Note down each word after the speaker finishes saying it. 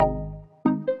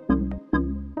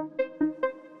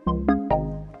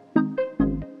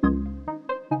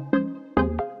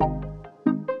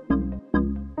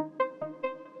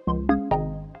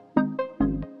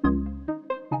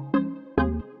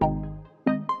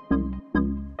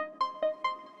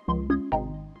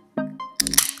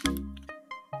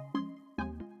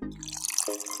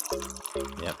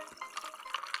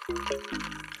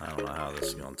I don't know how this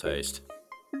is going to taste.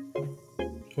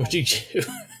 What'd you do?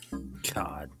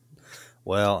 God.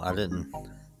 Well, I didn't.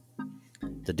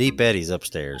 The Deep Eddy's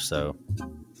upstairs, so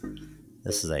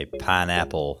this is a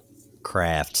pineapple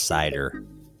craft cider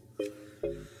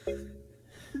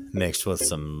mixed with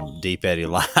some Deep Eddy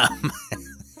lime.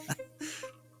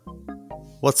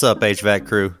 What's up, HVAC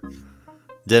crew?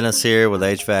 Dennis here with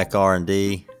HVAC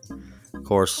R&D. Of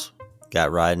course,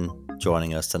 got Ryden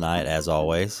joining us tonight, as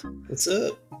always. What's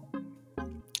up?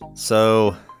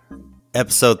 So,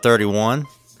 episode 31.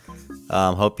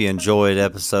 Hope you enjoyed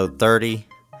episode 30.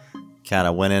 Kind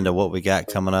of went into what we got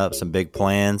coming up, some big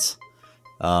plans.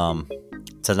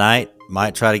 Tonight,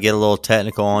 might try to get a little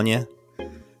technical on you.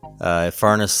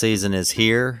 Furnace season is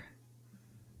here.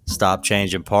 Stop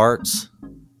changing parts.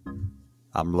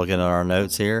 I'm looking at our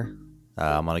notes here.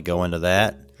 I'm going to go into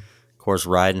that. Of course,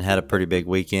 Ryden had a pretty big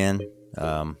weekend.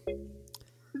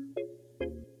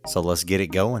 So let's get it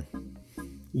going.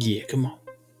 Yeah, come on.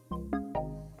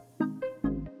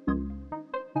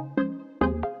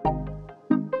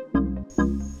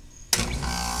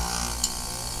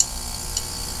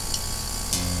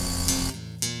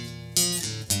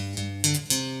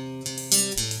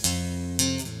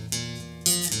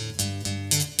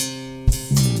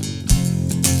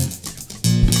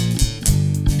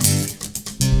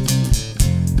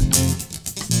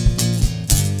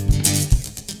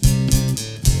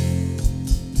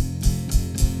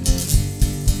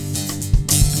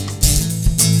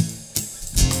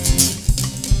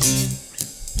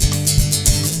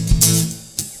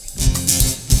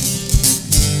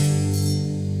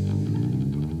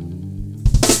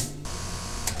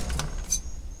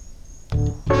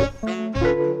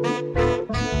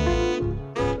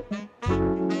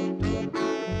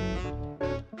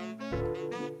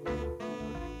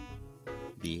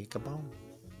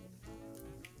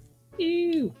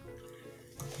 Ew.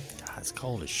 God, it's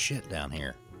cold as shit down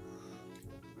here.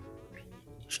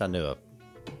 Wish I knew it.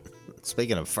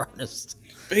 Speaking of furnace,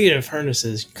 Speaking of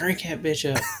furnaces, crank that bitch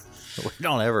up. we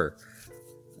don't ever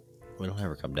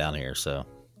come down here, so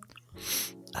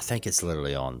I think it's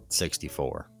literally on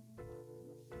 64.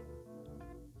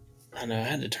 I know, I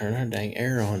had to turn our dang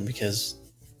air on because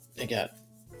it got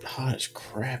hot as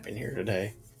crap in here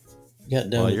today. We got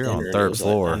done Well, with you're dinner. on third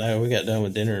floor. I know, we got done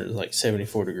with dinner. It was like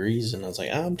 74 degrees, and I was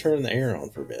like, I'm turning the air on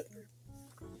for a bit.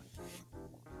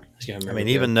 I mean,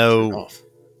 even though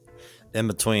in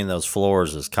between those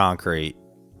floors is concrete,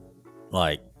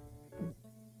 like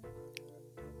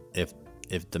if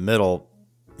the middle,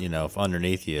 if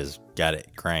underneath you has got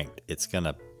it cranked, it's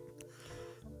gonna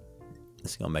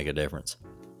make a difference.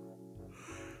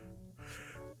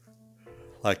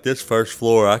 Like this first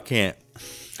floor, I can't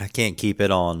keep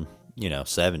it on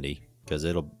 70 because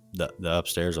the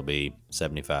upstairs will be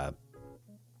 75.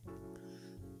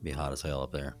 Be hot as hell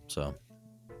up there. So,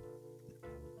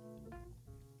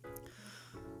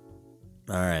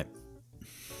 all right,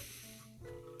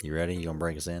 you ready? You gonna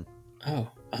break us in? Oh,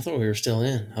 I thought we were still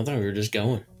in. I thought we were just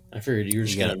going. I figured you were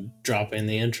just gonna drop in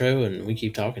the intro and we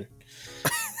keep talking.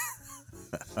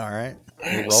 All right.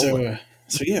 So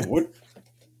yeah, what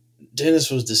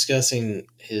Dennis was discussing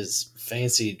his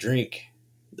fancy drink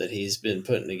that he's been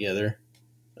putting together,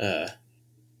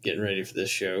 getting ready for this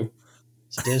show.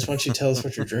 So Dennis, why don't you tell us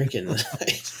what you're drinking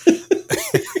tonight?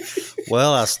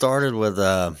 Well, I started with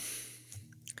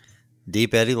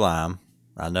Deep Eddy Lime.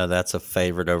 I know that's a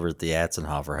favorite over at the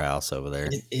Atzenhofer house over there.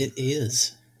 It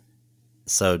is.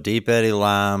 So Deep Eddy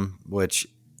Lime, which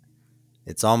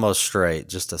it's almost straight,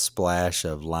 just a splash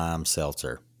of lime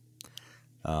seltzer.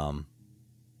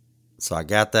 So I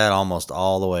got that almost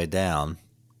all the way down.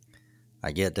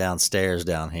 I get downstairs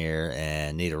down here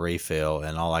and need a refill,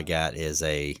 and all I got is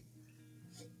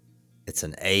it's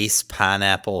an Ace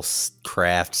pineapple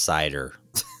craft cider.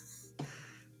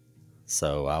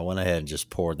 So I went ahead and just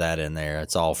poured that in there.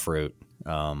 It's all fruit.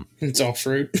 It's all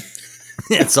fruit.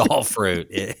 It's all fruit.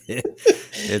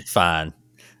 It's fine.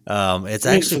 It's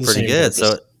actually pretty good.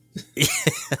 Purpose. So,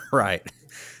 right.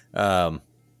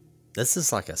 This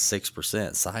is like a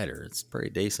 6% cider. It's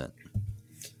pretty decent.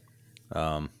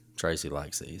 Tracy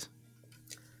likes these.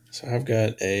 So I've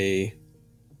got a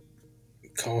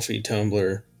coffee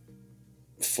tumbler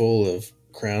full of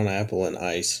Crown Apple and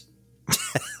ice.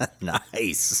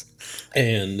 Nice.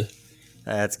 And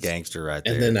that's gangster right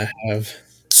there. And then I have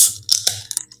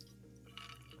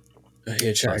a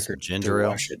hitchhiker ginger to ale?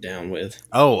 wash it down with.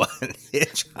 Oh,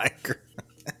 hitchhiker.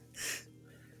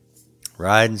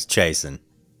 Ryden's chasing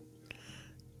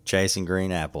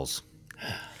green apples.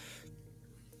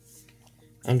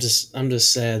 I'm just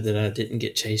sad that I didn't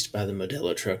get chased by the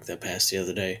Modelo truck that passed the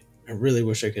other day. I really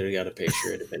wish I could have got a picture.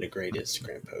 It'd have been a great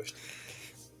Instagram post.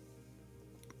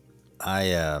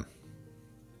 I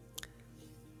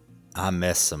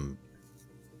miss some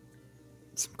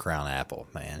Crown Apple,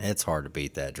 man. It's hard to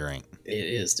beat that drink. It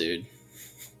is, dude.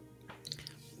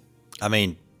 I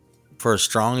mean, for as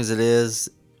strong as it is,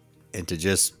 and to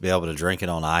just be able to drink it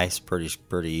on ice, pretty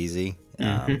easy.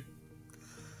 Mm-hmm.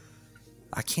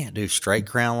 I can't do straight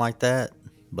Crown like that,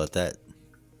 but that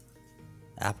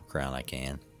Apple Crown I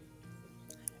can.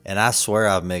 And I swear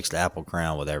I've mixed Apple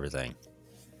Crown with everything.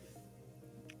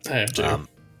 I have to.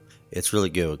 It's really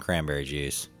good with cranberry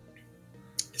juice.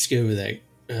 It's good with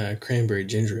that cranberry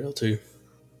ginger ale, too.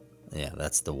 Yeah,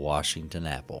 that's the Washington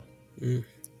Apple.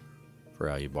 For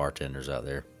all you bartenders out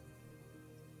there.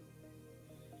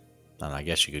 And I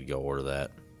guess you could go order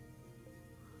that.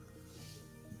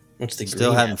 What's the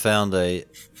Still green haven't apple? found a...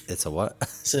 It's a what?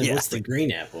 So what's the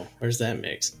green apple? Where's that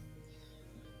mix?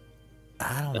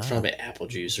 I don't That's know. probably apple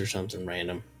juice or something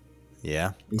random.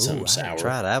 Yeah. And something I sour. haven't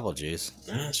tried apple juice.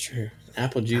 No, that's true.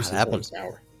 Apple juice is apple-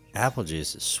 sour. Apple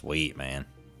juice is sweet, man.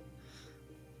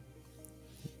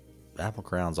 Apple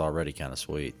Crown's already kind of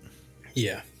sweet.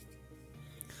 Yeah.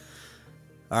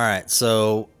 All right,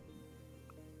 so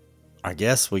I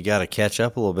guess we got to catch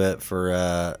up a little bit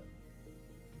for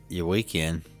your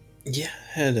weekend. Yeah,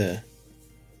 had a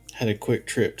quick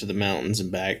trip to the mountains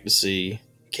and back to see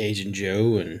Cajun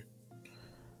Joe and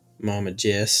Mama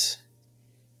Jess.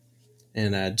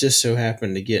 And I just so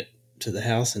happened to get to the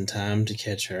house in time to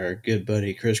catch our good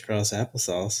buddy Crisscross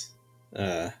Applesauce.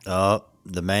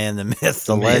 The man, the myth,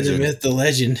 the man, legend. the myth, the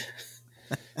legend.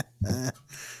 God,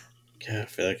 I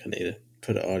feel like I need to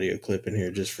put an audio clip in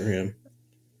here just for him.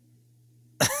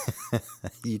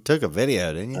 You took a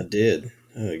video, didn't you? I did.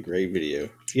 A great video.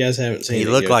 If you guys haven't seen He it,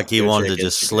 looked like he wanted to check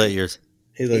just Instagram. slit your...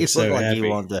 He looked so like happy. he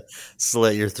wanted to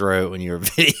slit your throat when you were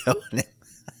videoing it.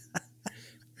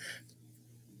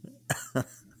 Right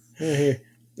here.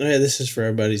 Oh, yeah, this is for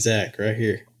our buddy Zach right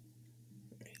here.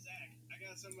 Hey, Zach, I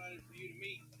got somebody for you to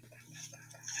meet.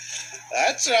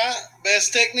 That's right.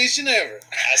 Best technician ever.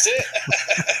 That's it.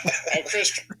 Oh,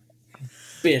 Chris.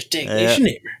 Best technician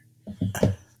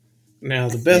ever. Now,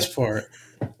 the best part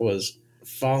was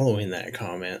following that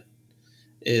comment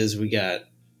is we got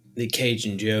the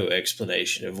Cajun Joe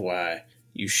explanation of why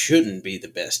you shouldn't be the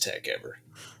best tech ever.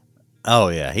 Oh,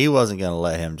 yeah. He wasn't going to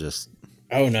let him just...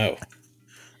 Oh, no.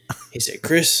 He said,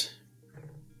 Chris,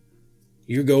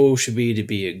 your goal should be to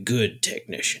be a good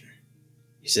technician.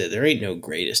 He said, there ain't no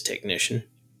greatest technician.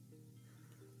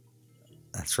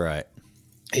 That's right.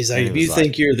 He's like, And if he you was think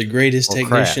like, you're the greatest "Well,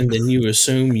 technician, crap." then you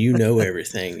assume you know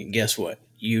everything. And guess what?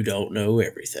 You don't know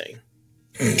everything.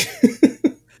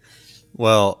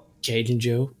 Well, Cajun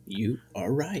Joe, you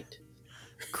are right.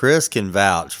 Chris can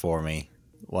vouch for me.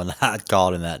 When I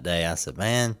called him that day, I said,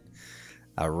 man,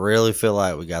 I really feel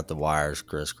like we got the wires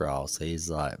crisscrossed. He's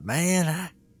like, man,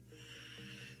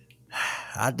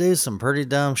 I do some pretty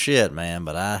dumb shit, man,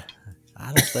 but I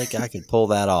don't think I could pull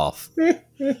that off.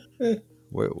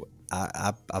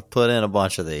 I put in a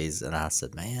bunch of these, and I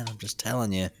said, man, I'm just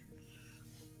telling you.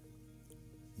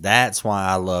 That's why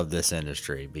I love this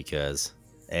industry, because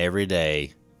every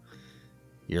day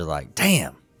you're like,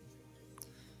 damn,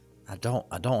 I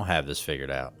don't have this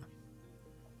figured out.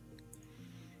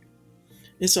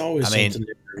 It's always I mean- something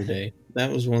different every day.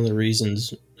 That was one of the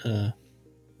reasons.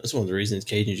 That's one of the reasons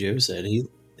Cajun Joe said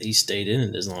he stayed in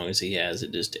it as long as he has.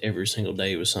 It just every single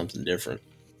day was something different.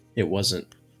 It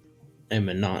wasn't a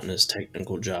monotonous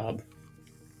technical job.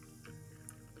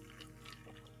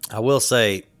 I will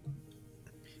say,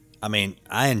 I mean,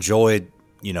 I enjoyed,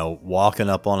 walking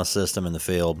up on a system in the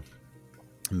field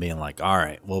and being like, all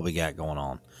right, what we got going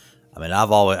on? I mean,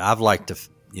 I've liked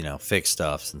to, fix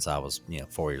stuff since I was,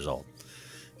 4 years old.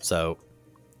 So,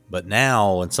 but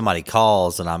now when somebody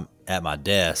calls and I'm at my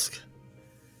desk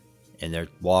and they're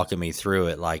walking me through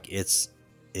it, like it's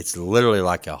literally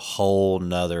like a whole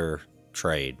nother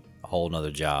trade, a whole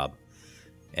nother job.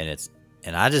 And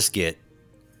I just get,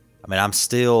 I mean, I'm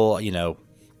still,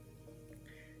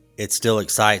 it still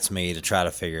excites me to try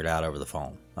to figure it out over the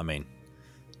phone. I mean,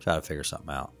 try to figure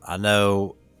something out. I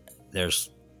know there's,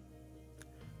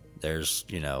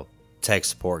 tech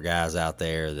support guys out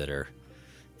there that are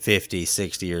 50,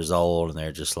 60 years old, and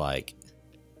they're just like,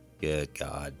 good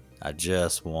God, I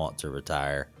just want to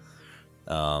retire.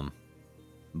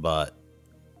 But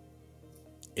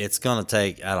it's going to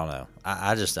take, I don't know.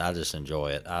 I just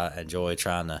enjoy it. I enjoy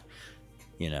trying to,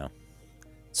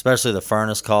 especially the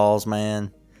furnace calls,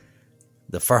 man.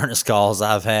 The furnace calls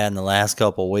I've had in the last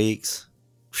couple of weeks.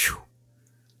 Whew.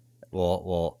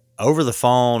 Well, over the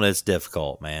phone, it's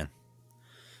difficult, man.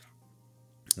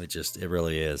 It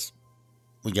really is.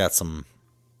 We got some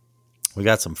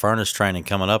furnace training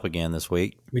coming up again this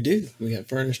week. We do. We got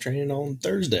furnace training on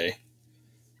Thursday.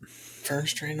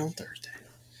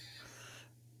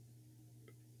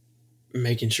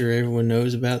 Making sure everyone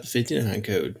knows about the 59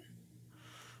 code.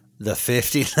 The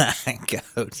 59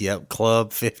 code. Yep,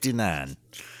 Club 59.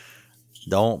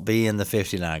 Don't be in the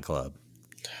 59 club.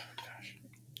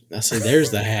 I say,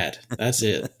 there's the hat. That's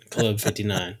it. Club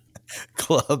 59.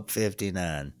 Club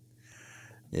 59.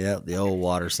 Yep, the old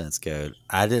water sense code.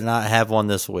 I did not have one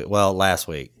this week. Well, last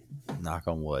week. Knock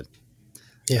on wood.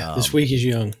 Yeah, this week is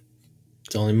young.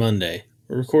 It's only Monday.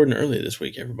 We're recording early this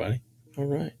week, everybody. All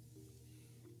right.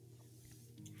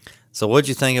 So what'd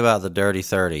you think about the Dirty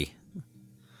 30?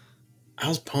 I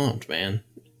was pumped, man.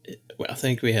 I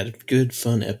think we had a good,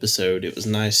 fun episode. It was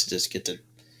nice to just get to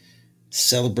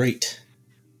celebrate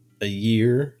a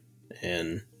year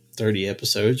and 30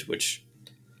 episodes, which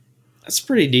that's a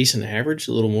pretty decent average.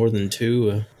 A little more than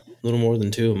two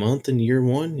a month in year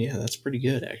one. Yeah, that's pretty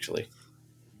good, actually.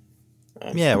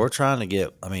 Yeah, we're trying to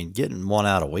getting one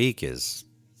out a week it's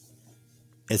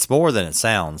more than it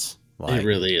sounds like. It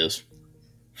really is.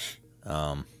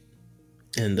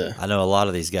 And I know a lot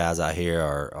of these guys out here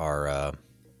are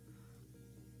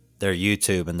they're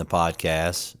YouTubing the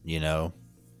podcast,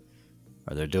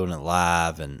 or they're doing it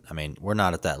live. And we're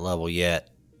not at that level yet,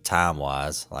 time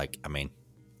wise.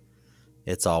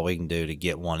 It's all we can do to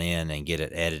get one in and get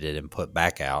it edited and put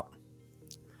back out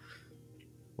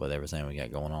with everything we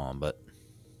got going on. But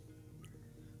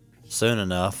soon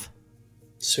enough.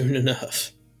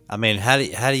 How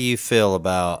do you feel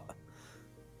about?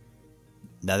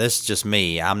 Now, this is just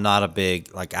me. I'm not a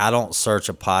big, I don't search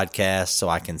a podcast so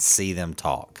I can see them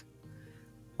talk.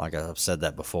 Like I've said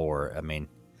that before.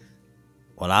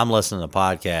 When I'm listening to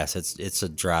podcasts, it's a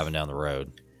driving down the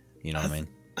road. You know what I mean?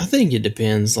 I think it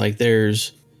depends.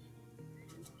 There's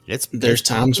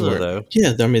times popular, where, though.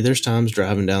 Yeah, there's times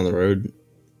driving down the road.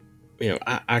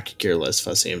 I could care less if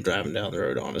I see him driving down the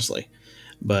road, honestly.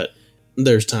 But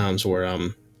there's times where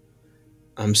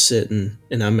I'm sitting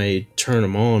and I may turn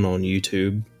them on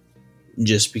YouTube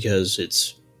just because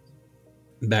it's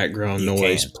background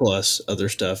noise plus other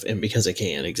stuff, and because I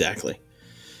can, exactly.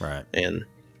 Right. And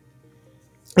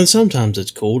sometimes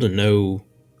it's cool to know,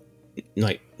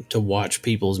 to watch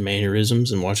people's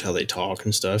mannerisms and watch how they talk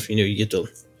and stuff.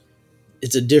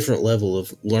 It's a different level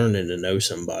of learning to know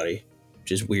somebody,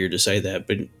 which is weird to say that,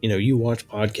 but you watch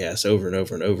podcasts over and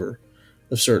over and over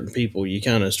of certain people, you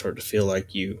kind of start to feel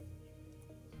like you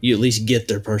at least get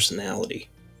their personality,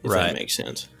 if that makes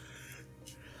sense.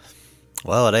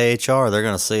 Well, at AHR, they're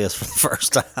going to see us for the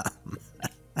first time.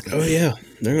 Oh, yeah.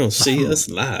 They're going to see us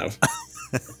live.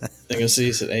 They're going to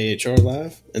see us at AHR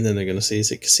live, and then they're going to see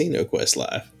us at Casino Quest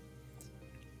live.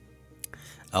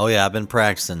 Oh, yeah. I've been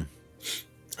practicing.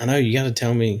 I know. You got to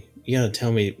tell me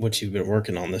what you've been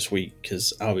working on this week,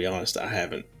 because I'll be honest, I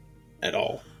haven't at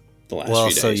all the last few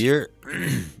days. So you're...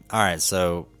 All right,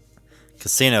 so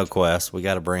Casino Quest, we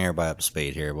got to bring everybody up to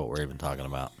speed here, what we're even talking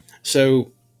about.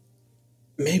 So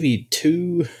maybe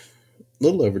a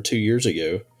little over 2 years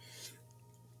ago,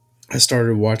 I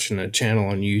started watching a channel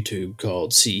on YouTube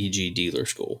called CEG Dealer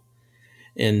School.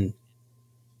 And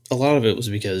a lot of it was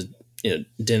because,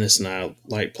 Dennis and I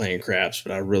like playing craps,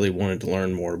 but I really wanted to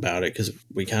learn more about it because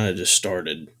we kind of just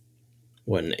started,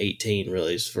 in 18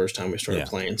 really is the first time we started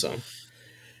playing some.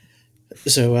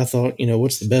 So I thought,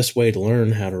 what's the best way to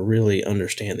learn how to really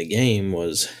understand the game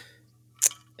was,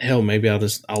 hell, maybe I'll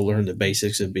learn the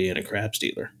basics of being a craps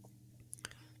dealer.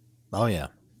 Oh, yeah.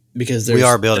 Because we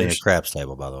are building a craps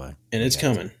table, by the way. And it's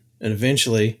coming. And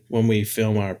eventually, when we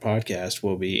film our podcast,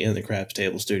 we'll be in the craps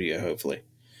table studio, hopefully.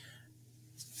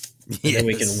 Yes. And then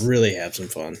we can really have some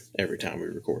fun every time we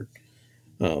record.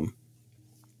 But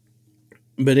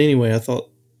anyway, I thought,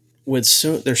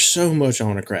 there's so much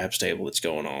on a craps table that's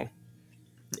going on.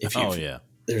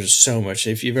 There's so much.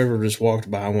 If you've ever just walked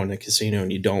by one at a casino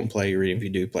and you don't play, or even if you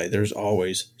do play, there's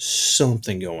always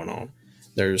something going on.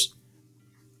 There's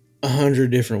 100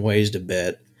 different ways to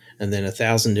bet, and then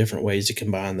 1,000 different ways to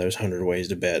combine those 100 ways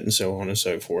to bet, and so on and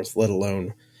so forth, let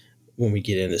alone when we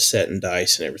get into setting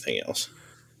dice and everything else.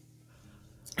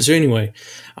 So anyway,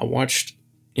 I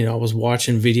was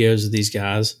watching videos of these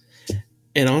guys,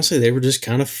 and honestly, they were just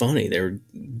kind of funny. They were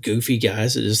goofy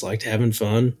guys that just liked having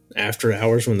fun after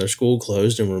hours when their school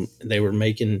closed, and they were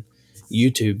making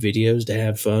YouTube videos to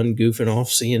have fun, goofing off,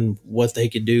 seeing what they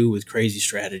could do with crazy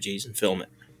strategies and film it.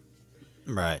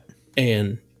 Right.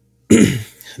 And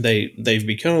they've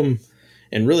become,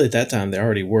 and really at that time they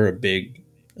already were a big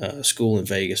school in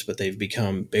Vegas, but they've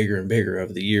become bigger and bigger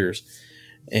over the years.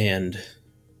 And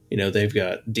they've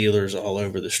got dealers all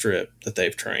over the strip that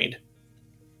they've trained.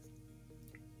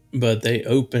 But they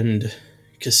opened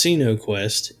Casino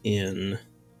Quest in,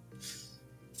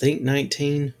 I think,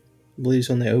 19, I believe is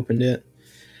when they opened it.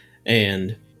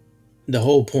 And the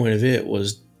whole point of it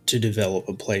was to develop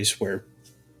a place where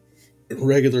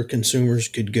regular consumers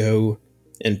could go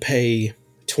and pay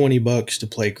 $20 to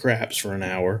play craps for an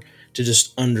hour to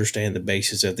just understand the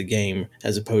basics of the game,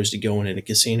 as opposed to going in a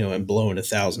casino and blowing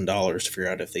 $1,000 to figure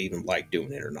out if they even like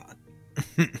doing it or not.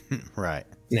 Right.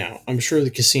 Now, I'm sure the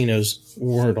casinos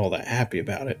weren't all that happy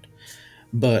about it,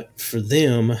 but for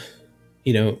them,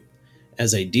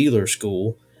 as a dealer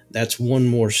school, that's one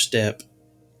more step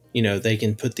they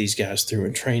can put these guys through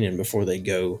in training before they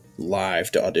go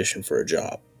live to audition for a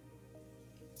job.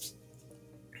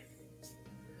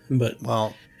 But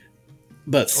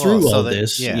through all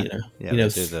this, through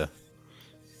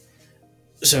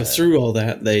all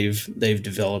that, they've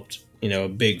developed a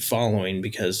big following,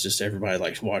 because just everybody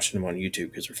likes watching them on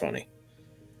YouTube because they're funny.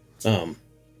 And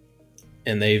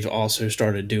they've also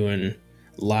started doing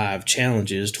live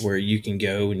challenges to where you can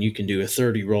go and you can do a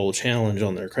 30-roll challenge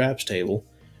on their craps table.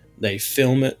 They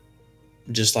film it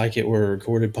just like it were a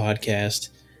recorded podcast.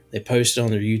 They post it on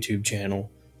their YouTube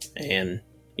channel. And,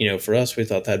 for us, we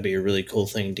thought that'd be a really cool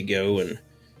thing to go and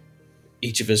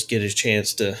each of us get a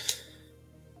chance to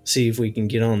see if we can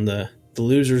get on the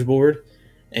losers board.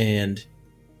 And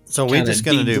so we're just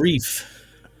going to do brief.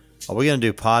 Are we going to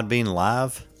do Podbean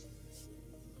live?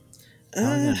 How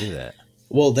are we going to do that?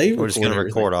 Well, we're just going to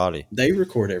record audio. They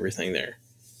record everything there,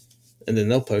 and then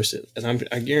they'll post it. And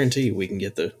I guarantee you we can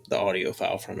get the audio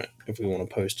file from it if we want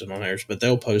to post it on theirs. But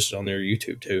they'll post it on their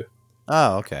YouTube too.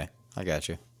 Oh, okay. I got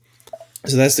you.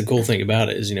 So that's the cool thing about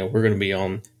it is, we're going to be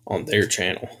on their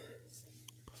channel.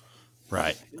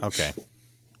 Right. Okay.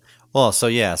 Well, so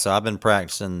I've been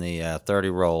practicing the 30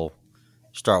 roll.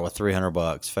 Start with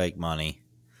 $300, fake money.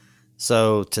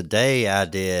 So today I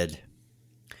did,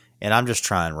 and I'm just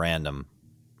trying random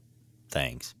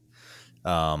things.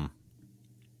 So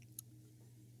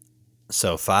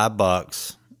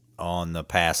 $5 on the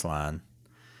pass line,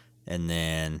 and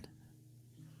then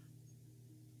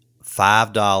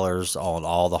 $5 on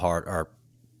all the or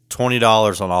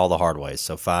 $20 on all the hard ways.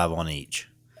 So 5 on each.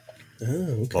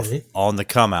 Oh, okay. On the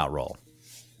come out roll.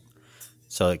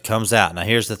 So it comes out. Now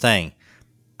here's the thing.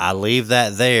 I leave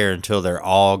that there until they're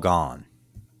all gone.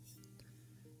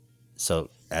 So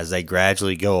as they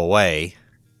gradually go away,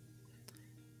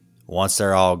 once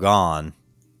they're all gone,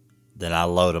 then I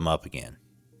load them up again.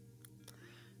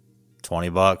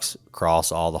 $20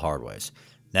 across all the hard ways.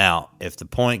 Now, if the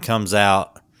point comes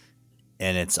out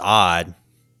and it's odd,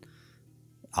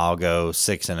 I'll go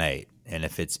 6 and 8. And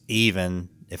if it's even,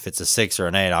 if it's a 6 or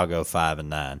an 8, I'll go 5 and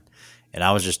 9. And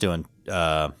I was just doing,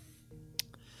 I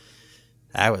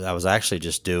was actually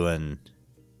just doing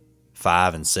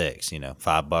 5 and 6,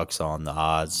 $5 on the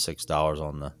odds, $6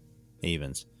 on the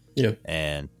evens. Yep.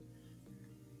 And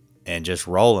just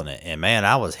rolling it. And man,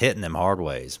 I was hitting them hard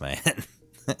ways, man.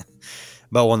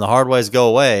 But when the hard ways go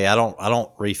away, I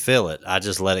don't refill it. I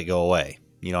just let it go away.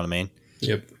 You know what I mean?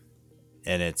 Yep.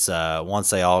 And it's once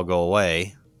they all go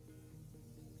away,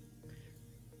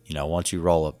 once you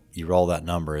roll that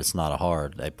number, it's not a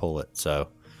hard. They pull it. So,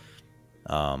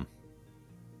 and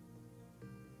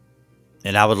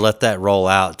I would let that roll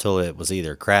out till it was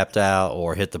either crapped out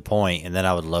or hit the point, and then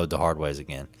I would load the hard ways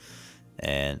again.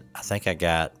 And I think I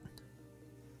got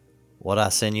what I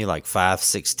send you, like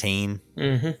 516.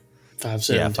 Mm-hmm.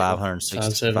 517. Yeah,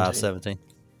 517. Of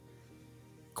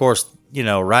course,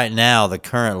 right now the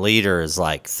current leader is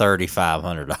like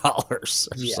 $3,500 or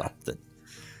something.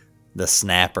 The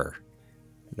snapper,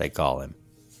 they call him.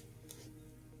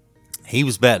 He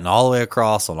was betting all the way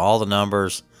across on all the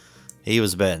numbers. He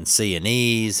was betting C and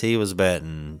E's. He was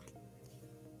betting.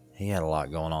 He had a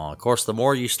lot going on. Of course, the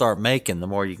more you start making, the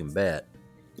more you can bet.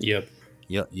 Yep.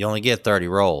 You only get 30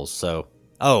 rolls. So,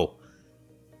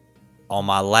 on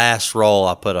my last roll,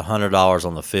 I put $100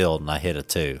 on the field and I hit a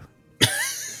 2.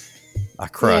 I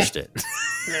crushed it.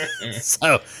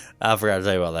 So I forgot to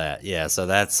tell you about that. Yeah, so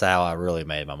that's how I really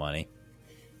made my money.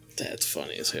 That's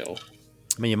funny as hell.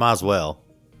 I mean, you might as well.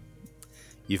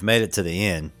 You've made it to the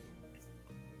end.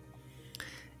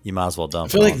 You might as well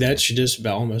dump it. I feel like that should just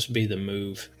almost be the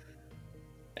move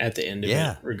at the end of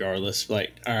it, regardless.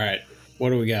 Like, all right, what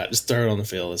do we got? Just throw it on the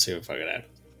field. Let's see what fucking happens.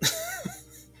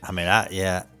 I mean,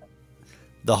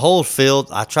 the whole field,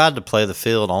 I tried to play the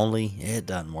field only. It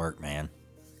doesn't work, man.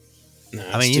 No,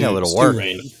 I mean, it'll work.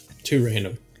 Too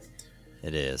random.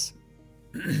 It is.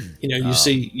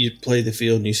 You play the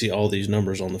field and you see all these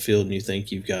numbers on the field and you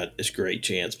think you've got this great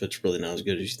chance, but it's really not as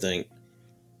good as you think.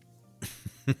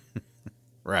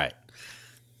 Right.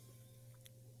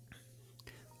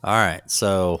 All right.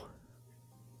 So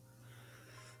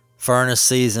furnace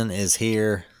season is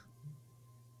here,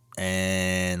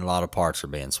 and a lot of parts are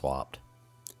being swapped.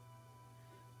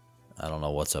 I don't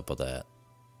know what's up with that.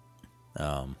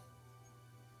 I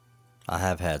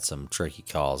have had some tricky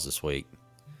calls this week.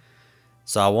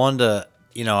 So I wanted to,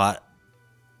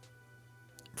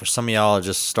 for some of y'all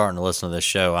just starting to listen to this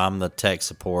show, I'm the tech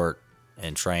support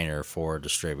and trainer for a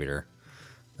distributor.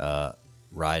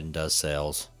 Ryden does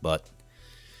sales, but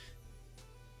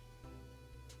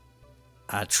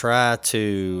I try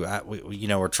to,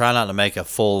 we're trying not to make a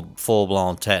full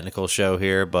blown technical show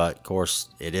here, but of course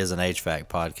it is an HVAC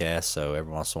podcast, so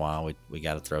every once in a while we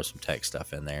got to throw some tech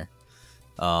stuff in there.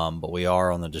 But we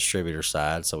are on the distributor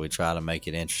side, so we try to make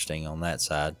it interesting on that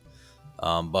side.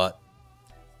 But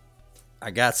I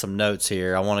got some notes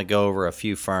here. I want to go over a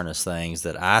few furnace things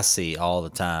that I see all the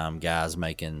time, guys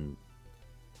making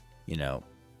the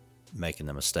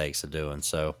mistakes of doing.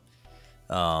 So,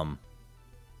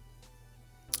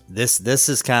 this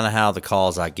is kind of how the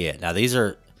calls I get. Now, these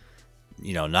are,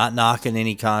 not knocking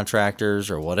any contractors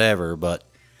or whatever, but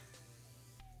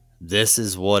this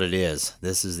is what it is.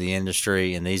 This is the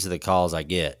industry, and these are the calls I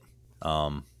get.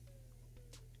 I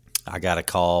got a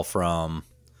call from,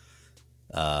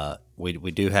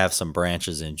 we do have some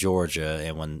branches in Georgia,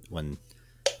 and when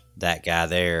that guy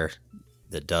there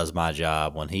that does my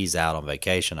job, when he's out on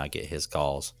vacation, I get his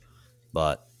calls.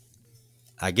 But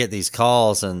I get these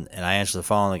calls, and I answer the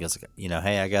phone, and it's,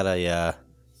 hey, I got a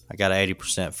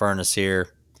 80% furnace here.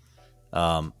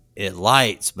 It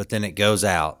lights, but then it goes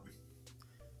out.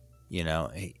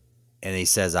 And he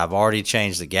says, I've already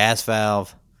changed the gas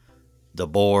valve, the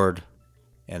board,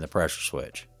 and the pressure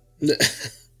switch.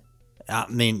 I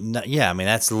mean,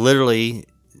 that's literally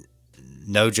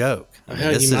no joke. You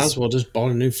might as well just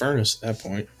bought a new furnace at that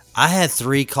point. I had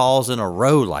 3 calls in a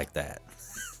row like that.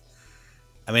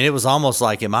 I mean, it was almost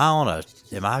like, am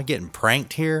I getting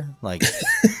pranked here? Like,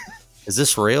 is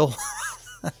this real?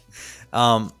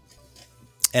 And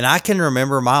I can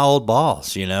remember my old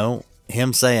boss,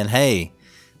 him saying, hey,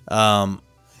 go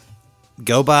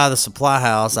by the supply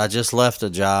house. I just left a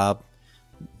job.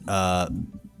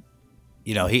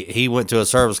 He went to a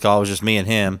service call. It was just me and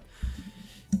him.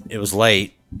 It was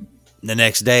late. The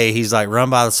next day, he's like, run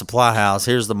by the supply house.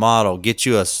 Here's the model. Get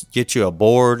you a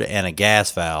board and a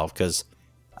gas valve, because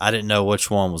I didn't know which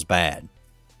one was bad.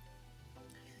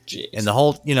 Jeez. And the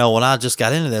whole, when I just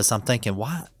got into this, I'm thinking,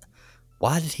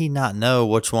 why did he not know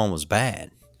which one was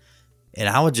bad? And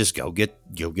I would just go get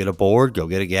a board, go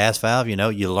get a gas valve.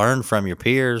 You learn from your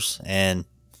peers, and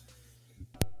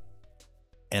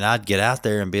I'd get out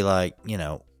there and be like,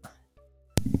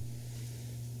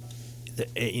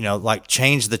 like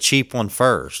change the cheap one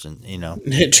first, and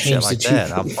shit like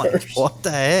that. I'm like, what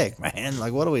the heck, man?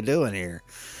 Like, what are we doing here?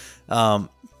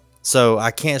 So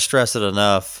I can't stress it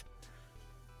enough.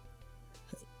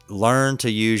 Learn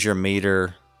to use your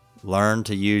meter. Learn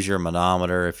to use your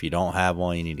manometer. If you don't have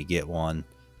one, you need to get one.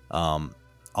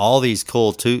 All these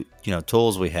cool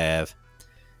tools we have.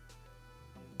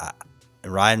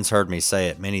 Ryden's heard me say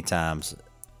it many times.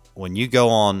 When you go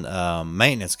on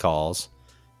maintenance calls,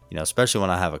 especially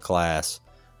when I have a class,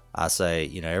 I say,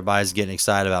 everybody's getting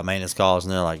excited about maintenance calls,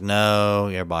 and they're like, no,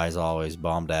 everybody's always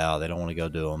bummed out. They don't want to go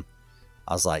do them.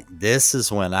 I was like, this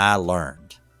is when I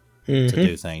learned to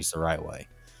do things the right way.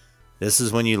 This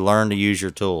is when you learn to use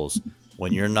your tools,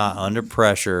 when you're not under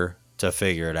pressure to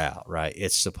figure it out, right?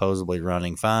 It's supposedly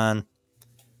running fine.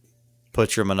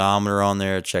 Put your manometer on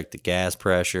there, check the gas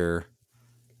pressure,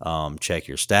 check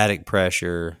your static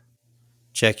pressure,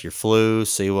 check your flue,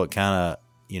 see what kind of,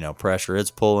 pressure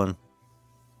it's pulling.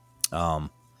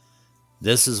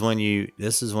 This is when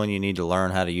you need to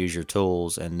learn how to use your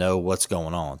tools and know what's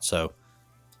going on. So,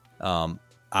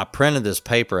 I printed this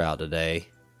paper out today,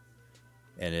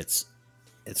 and it's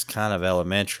kind of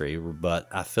elementary, but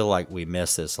I feel like we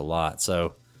miss this a lot.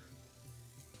 So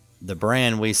the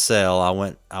brand we sell,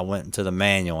 I went into the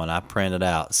manual and I printed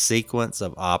out sequence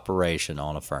of operation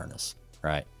on a furnace,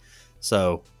 right?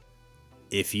 So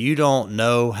if you don't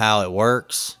know how it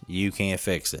works, you can't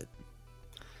fix it.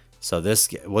 So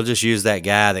we'll just use that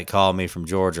guy that called me from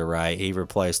Georgia, right? He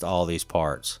replaced all these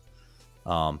parts.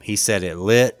 He said it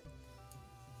lit,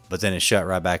 but then it shut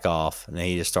right back off, and then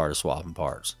he just started swapping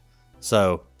parts.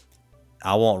 So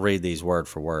I won't read these word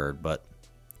for word, but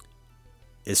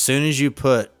as soon as you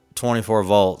put 24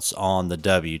 volts on the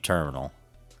W terminal,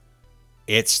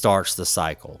 it starts the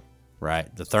cycle,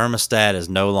 right? The thermostat is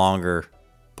no longer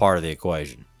part of the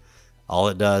equation. All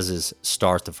it does is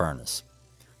start the furnace,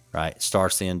 right?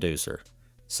 Starts the inducer.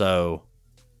 So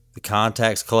The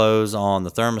contacts close on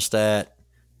the thermostat.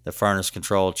 The furnace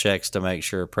control checks to make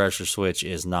sure pressure switch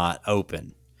is not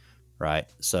open, right?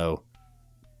 So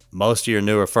most of your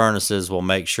newer furnaces will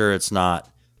make sure it's not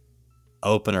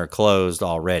open or closed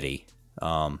already.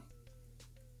 Because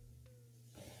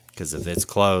if it's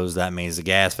closed, that means the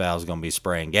gas valve is going to be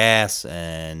spraying gas,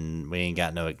 and we ain't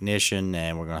got no ignition,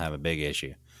 and we're going to have a big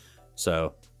issue.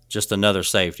 So just another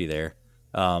safety there.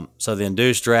 So the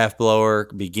induced draft blower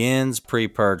begins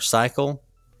pre-purge cycle,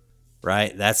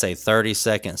 right? That's a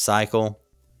 30-second cycle.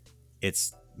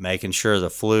 It's making sure the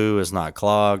flue is not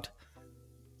clogged.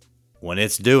 When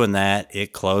it's doing that,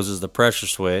 it closes the pressure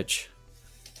switch.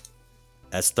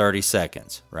 That's 30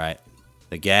 seconds, right?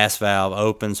 The gas valve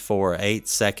opens for an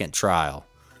 8-second trial.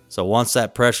 So once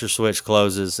that pressure switch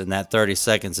closes and that 30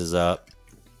 seconds is up,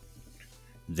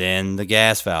 then the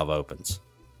gas valve opens.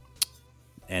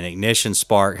 An ignition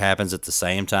spark happens at the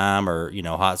same time, or,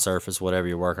 hot surface, whatever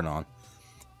you're working on.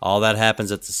 All that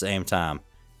happens at the same time.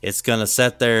 It's going to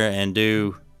sit there and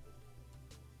do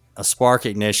a spark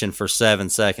ignition for 7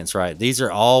 seconds, right? These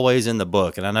are always in the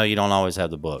book, and I know you don't always have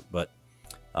the book, but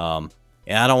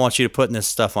and I don't want you to put this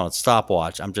stuff on a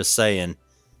stopwatch. I'm just saying,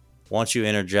 once you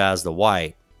energize the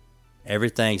white,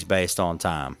 everything's based on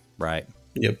time, right?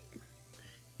 Yep.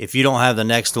 If you don't have the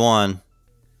next one,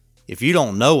 if you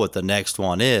don't know what the next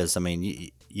one is, I mean,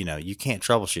 you can't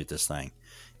troubleshoot this thing.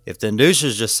 If the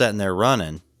inducer's just sitting there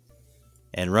running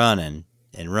and running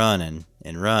and running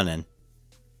and running,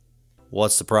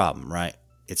 what's the problem, right?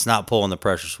 It's not pulling the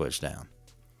pressure switch down.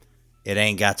 It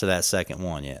ain't got to that second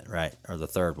one yet, right? Or the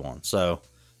third one. So,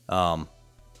 the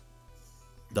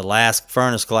last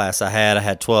furnace class I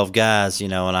had 12 guys,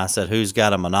 and I said, who's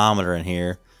got a manometer in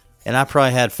here? And I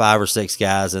probably had 5 or 6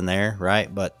 guys in there,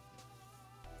 right? But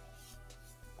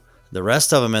the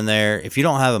rest of them in there, if you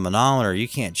don't have a manometer, you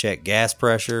can't check gas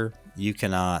pressure. You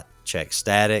cannot check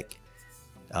static.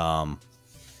 I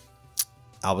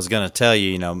was going to tell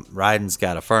you, Ryden's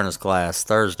got a furnace class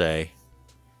Thursday.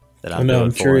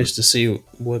 I'm curious to see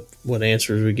what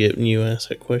answers we get when you ask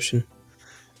that question.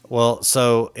 Well,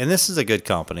 and this is a good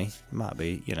company. It might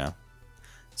be,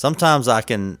 Sometimes I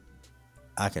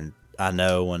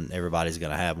know when everybody's going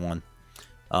to have one.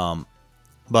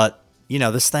 But,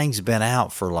 this thing's been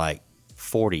out for like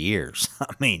 40 years.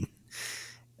 I mean,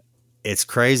 it's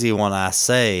crazy when I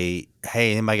say,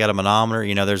 hey, anybody got a manometer?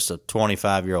 There's a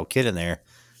 25-year-old kid in there.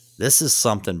 This is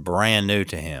something brand new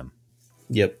to him.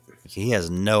 Yep. He has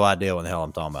no idea what the hell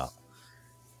I'm talking about.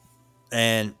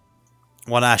 And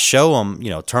when I show him,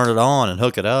 turn it on and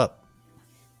hook it up,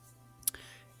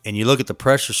 and you look at the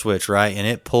pressure switch, right, and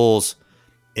it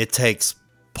takes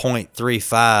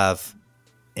 0.35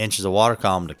 inches of water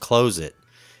column to close it,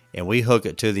 and we hook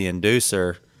it to the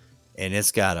inducer, and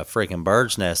it's got a freaking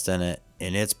bird's nest in it,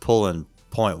 and it's pulling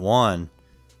 0.1,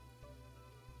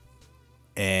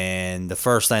 and the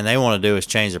first thing they want to do is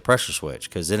change the pressure switch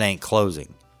because it ain't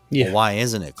closing. Yeah. Well, why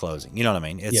isn't it closing? You know what I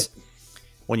mean? It's yep.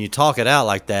 When you talk it out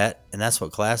like that, and that's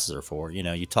what classes are for.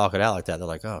 You talk it out like that, they're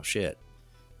like, oh, shit,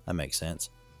 that makes sense.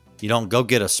 You don't go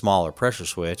get a smaller pressure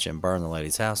switch and burn the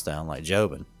lady's house down like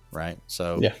Jobin, right?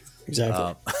 So yeah,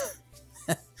 exactly.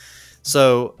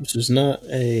 So this is not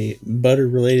a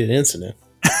butter-related incident.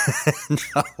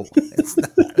 No, it's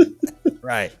not.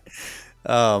 Right.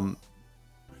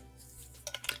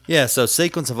 Yeah, so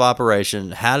sequence of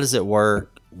operation, how does it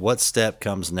work? What step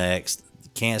comes next?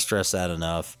 Can't stress that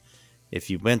enough. If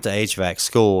you went to HVAC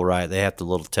school, right, they have the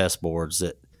little test boards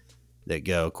that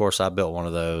go. Of course, I built one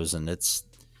of those, and it's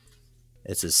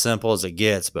as simple as it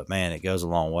gets, but man, it goes a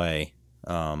long way.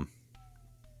 That's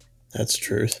the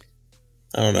truth.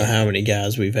 I don't know how many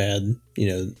guys we've had,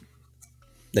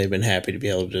 they've been happy to be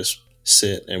able to just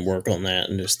sit and work on that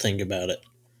and just think about it.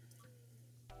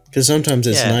 Because sometimes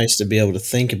it's nice to be able to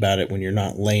think about it when you're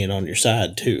not laying on your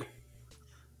side, too.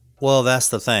 Well, that's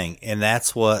the thing, and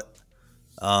that's what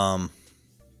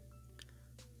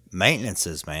maintenance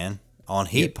is, man, on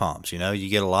heat pumps. You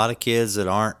get a lot of kids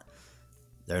that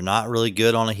they're not really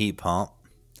good on a heat pump,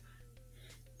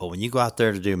 but when you go out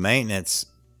there to do maintenance,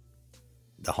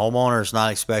 the homeowner is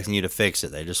not expecting you to fix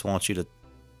it. They just want you to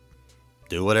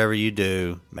do whatever you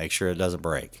do, make sure it doesn't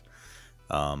break.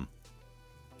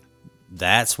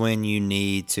 That's when you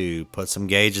need to put some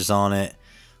gauges on it,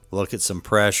 look at some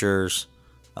pressures.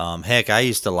 Heck, I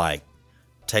used to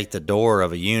take the door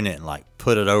of a unit and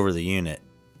put it over the unit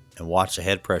and watch the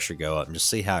head pressure go up and just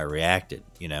see how it reacted,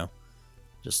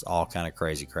 just all kind of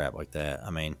crazy crap like that. I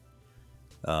mean,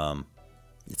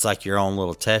 it's like your own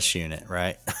little test unit,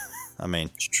 right? I mean,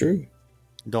 it's true.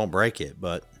 Don't break it,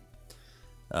 but,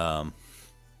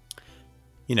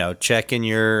 checking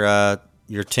your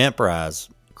temp rise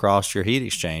across your heat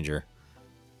exchanger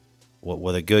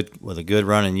with a good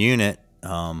running unit.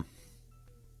 I've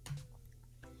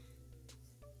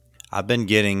been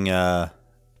getting,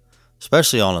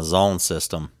 especially on a zone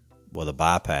system with a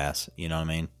bypass. You know what I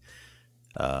mean?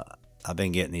 I've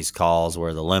been getting these calls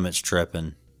where the limit's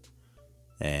tripping,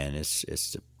 and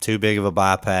it's too big of a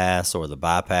bypass, or the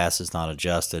bypass is not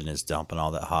adjusted and it's dumping all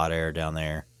that hot air down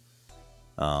there.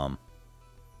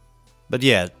 But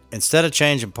yeah, instead of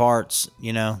changing parts,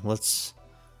 let's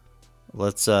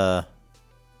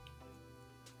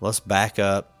back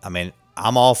up. I mean,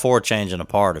 I'm all for changing a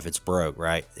part if it's broke,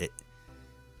 right?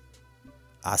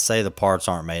 I say the parts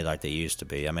aren't made like they used to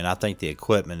be. I mean, I think the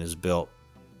equipment is built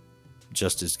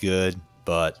just as good,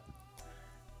 but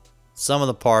some of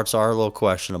the parts are a little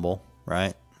questionable,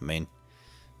 right? I mean,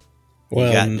 you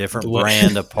got different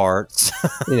brand of parts.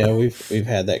 We've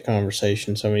had that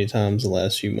conversation so many times the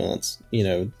last few months.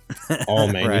 All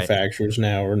manufacturers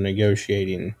now are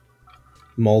negotiating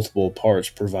multiple parts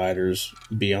providers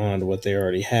beyond what they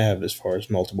already have as far as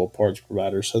multiple parts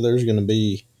providers. So there's going to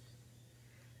be,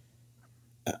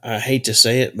 I hate to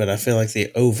say it, but I feel like the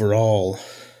overall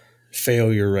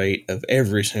failure rate of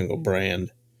every single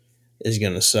brand is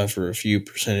going to suffer a few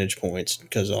percentage points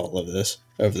because of all of this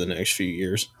over the next few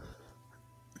years.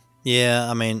 Yeah,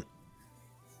 I mean,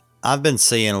 I've been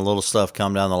seeing a little stuff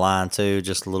come down the line too,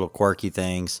 just little quirky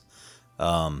things.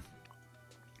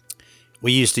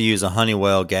 We used to use a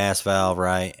Honeywell gas valve,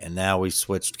 right? And now we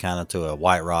switched kind of to a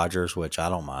White Rogers, which I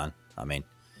don't mind. I mean,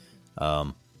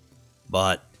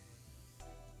 but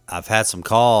I've had some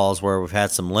calls where we've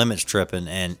had some limits tripping,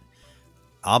 and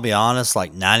I'll be honest,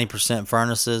 like 90%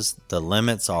 furnaces, the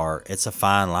limits it's a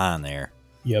fine line there.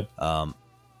 Yep.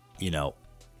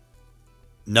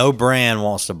 No brand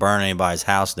wants to burn anybody's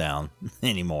house down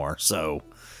anymore. So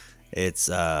it's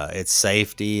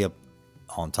safety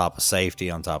on top of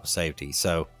safety on top of safety.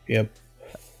 So yep.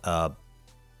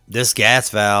 This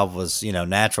gas valve was,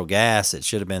 natural gas. It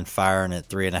should have been firing at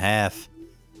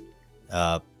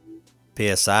 3.5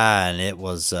 PSI, and it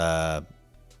was 5,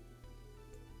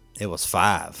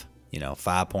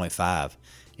 5.5.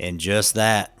 And just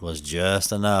that was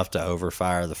just enough to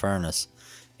overfire the furnace.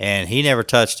 And he never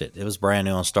touched it. It was brand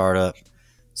new on startup.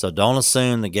 So don't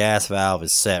assume the gas valve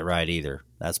is set right either.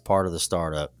 That's part of the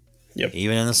startup. Yep.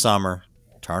 Even in the summer,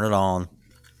 turn it on.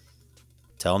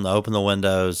 Tell them to open the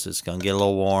windows. It's going to get a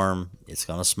little warm. It's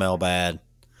going to smell bad.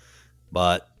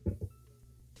 But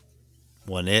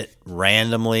when it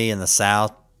randomly in the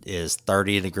south is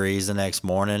 30 degrees the next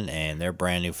morning and their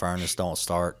brand new furnace don't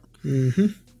start,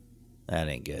 that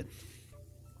ain't good.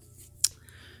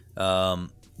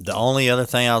 The only other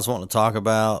thing I was wanting to talk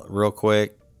about real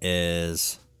quick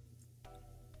is,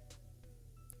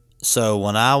 so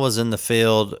when I was in the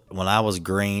field, when I was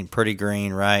pretty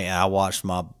green, right, I watched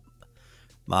my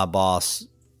boss,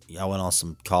 I went on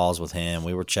some calls with him.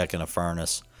 We were checking a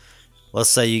furnace.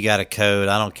 Let's say you got a code.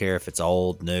 I don't care if it's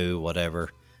old, new, whatever.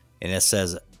 And it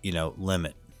says,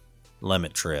 limit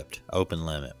tripped, open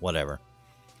limit, whatever.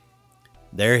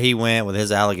 There he went with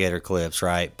his alligator clips,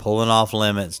 right? Pulling off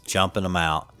limits, jumping them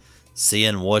out,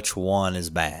 seeing which one is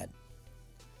bad,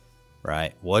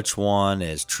 right? Which one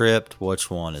is tripped, which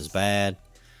one is bad,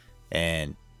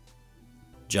 and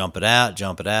jump it out,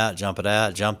 jump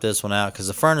this one out, because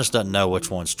the furnace doesn't know which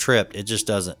one's tripped. It just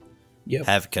doesn't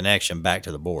have a connection back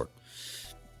to the board.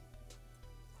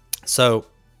 So,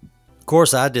 of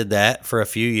course, I did that for a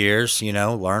few years,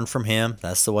 learned from him.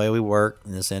 That's the way we work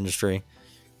in this industry.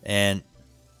 And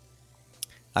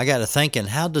I got to thinking,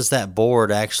 how does that board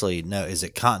actually know? Is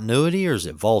it continuity or is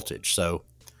it voltage? So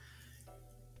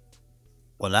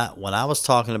when I was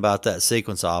talking about that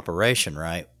sequence of operation,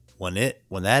 right? When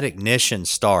that ignition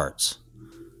starts,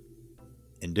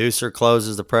 inducer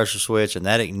closes the pressure switch and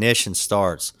that ignition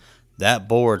starts, that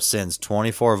board sends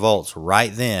 24 volts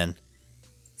right then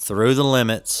through the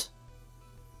limits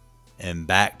and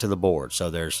back to the board.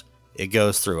 So it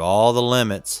goes through all the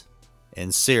limits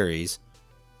in series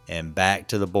and back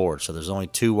to the board. So there's only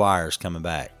 2 wires coming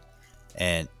back,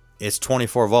 and it's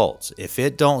 24 volts. If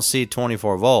it don't see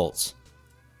 24 volts,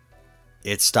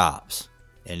 it stops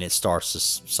and it starts to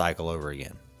cycle over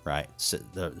again, right? So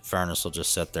the furnace will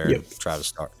just sit there and try to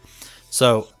start.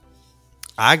 So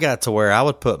I got to where I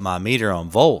would put my meter on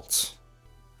volts,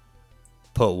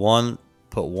 put one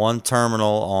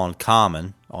terminal on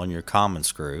your common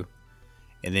screw,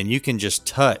 and then you can just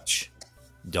touch.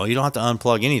 You don't have to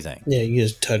unplug anything. Yeah, you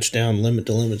just touch down limit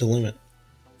to limit to limit.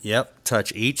 Yep,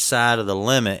 touch each side of the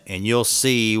limit, and you'll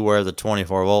see where the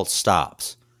 24 volts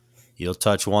stops. You'll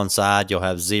touch one side, you'll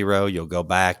have 0. You'll go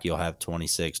back, you'll have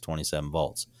 26, 27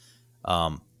 volts.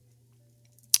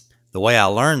 The way I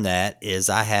learned that is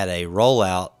I had a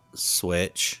rollout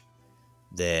switch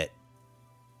that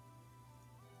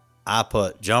I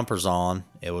put jumpers on.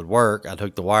 It would work. I'd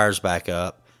hook the wires back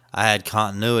up. I had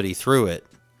continuity through it.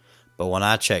 But when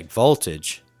I checked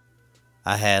voltage,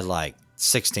 I had like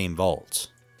 16 volts,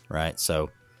 right? So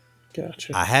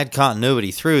Gotcha. I had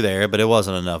continuity through there, but it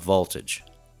wasn't enough voltage.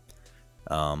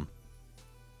 And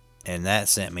that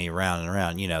sent me round and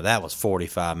around. You know, that was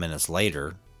 45 minutes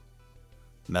later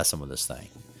messing with this thing.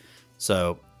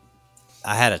 So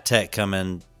I had a tech come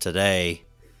in today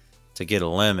to get a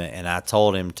limit, and I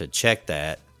told him to check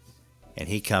that. And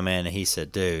he come in and he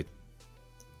said, dude,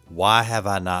 why have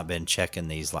I not been checking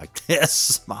these like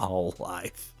this my whole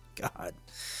life? God.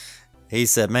 He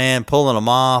said, man, pulling them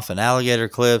off and alligator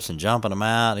clips and jumping them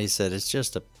out. He said, it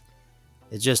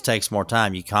just takes more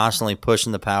time. You constantly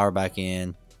pushing the power back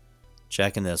in,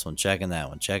 checking this one, checking that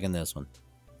one, checking this one.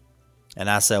 And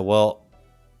I said, well,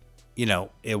 you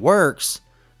know, it works,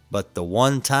 but the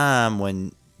one time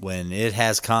when it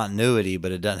has continuity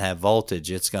but it doesn't have voltage,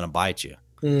 it's going to bite you.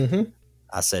 Mm-hmm.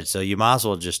 I said, so you might as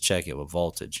well just check it with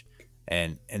voltage.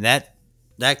 And that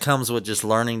comes with just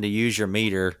learning to use your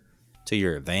meter to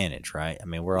your advantage, right? I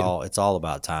mean, it's all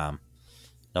about time.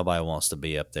 Nobody wants to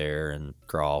be up there and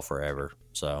crawl forever.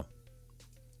 So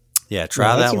yeah,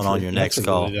 try that one on your next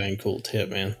call. That's a really dang cool tip,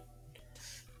 man.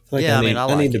 I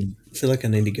feel like I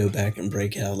need to go back and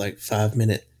break out like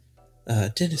 5-minute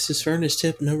Dennis's furnace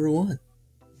tip number 1.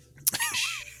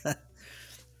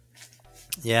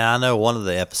 Yeah, I know one of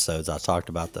the episodes I talked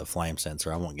about the flame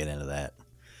sensor. I won't get into that.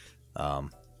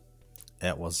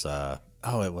 It was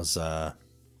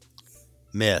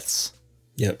myths.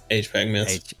 Yep, HVAC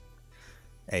myths.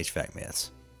 HVAC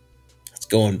myths. That's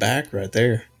going back right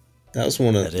there. That was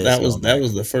that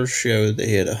was the first show that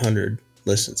hit 100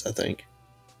 listens, I think.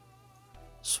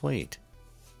 Sweet.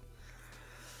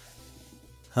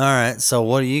 All right, so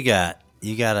what do you got?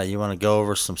 You want to go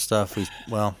over some stuff?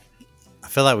 I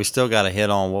feel like we still got to hit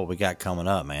on what we got coming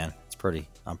up, man.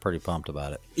 I'm pretty pumped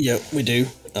about it. Yep, we do.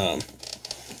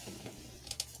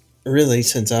 Really,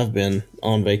 since I've been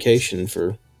on vacation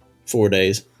for 4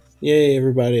 days. Yay,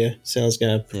 everybody! A sales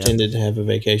guy pretended to have a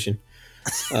vacation.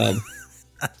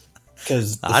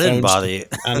 Because I didn't bother you.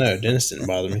 I know Dennis didn't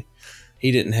bother me.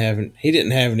 He didn't have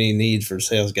any need for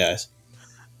sales guys.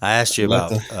 I asked you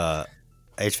about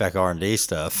HVAC R&D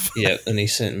stuff. Yeah, and he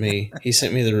sent me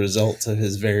the results of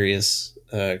his various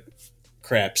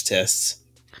craps tests.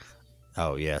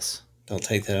 Oh yes. Don't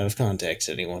take that out of context,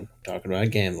 anyone. I'm talking about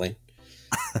gambling.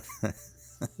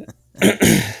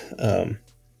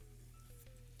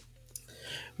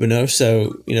 But no,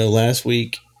 so last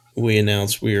week we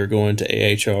announced we are going to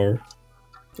AHR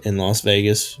in Las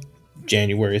Vegas,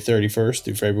 January 31st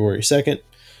through February 2nd.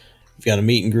 We've got a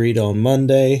meet and greet on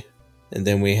Monday, and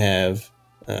then we have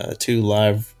 2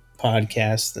 live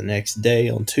podcasts the next day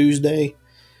on Tuesday.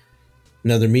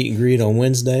 Another meet and greet on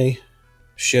Wednesday.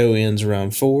 Show ends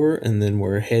around 4, and then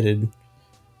we're headed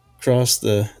across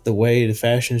the way to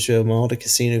Fashion Show Mall to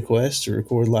Casino Quest to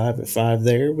record live at 5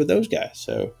 there with those guys.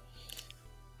 So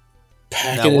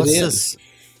packing it in.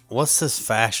 What's this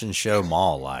Fashion Show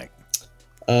Mall like?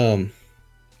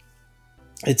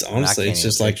 It's honestly it's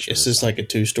just like a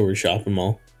 2-story shopping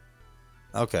mall.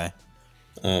 Okay.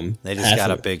 They just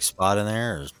got a big spot in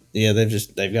there. Yeah,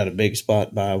 they've got a big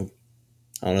spot by, I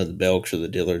don't know, the Belks or the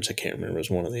Dillards. I can't remember. It was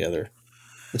one or the other.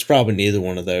 It's probably neither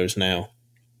one of those now.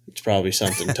 It's probably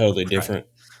something totally different.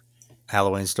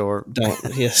 Halloween store.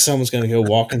 Someone's gonna go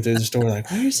walking through the store like,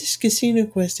 where's this Casino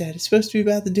Quest at? It's supposed to be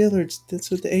about the Dillards.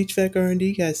 That's what the HVAC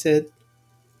R&D guy said.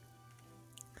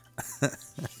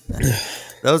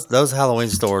 Those Halloween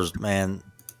stores, man,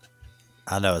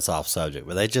 I know it's off subject,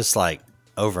 but they just like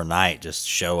overnight just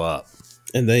show up.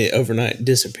 And they overnight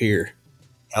disappear.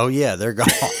 Oh yeah, they're gone.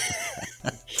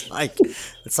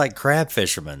 It's like crab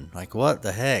fishermen. Like what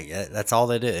the heck? That's all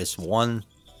they do. It's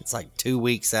like 2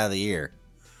 weeks out of the year.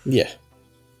 Yeah.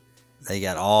 They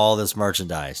got all this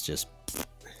merchandise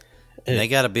and they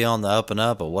got to be on the up and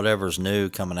up of whatever's new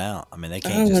coming out. I mean, they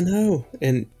can't. I know.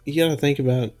 And you got to think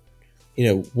about,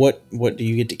 what do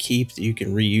you get to keep that you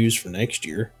can reuse for next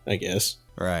year, I guess.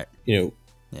 Right. Yeah.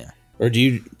 Or do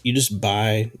you just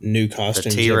buy new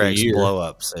costumes every year? The T-Rex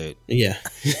blow-up suit. Yeah.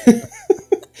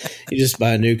 You just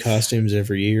buy new costumes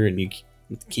every year and you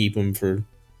keep them for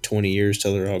 20 years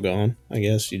till they're all gone, I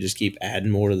guess. You just keep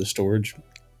adding more to the storage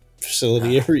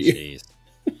facility every year. Geez.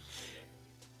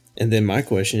 And then my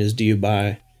question is, do you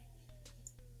buy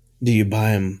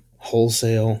them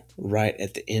wholesale right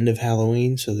at the end of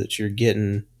Halloween so that you're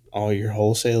getting all your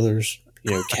wholesalers,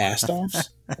 cast offs?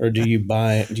 Or do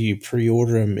you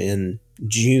pre-order them in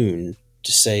June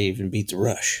to save and beat the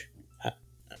rush.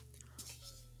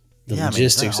 The Yeah, I mean,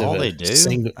 is that logistics of all they a do?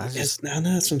 single. I just, No,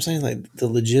 that's what I'm saying. Like the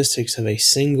logistics of a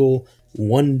single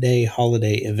 1-day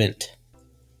holiday event,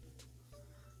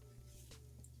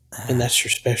 and that's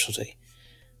your specialty.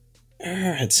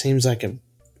 It seems like a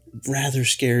rather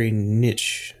scary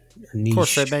niche or niche of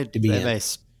course, to be in.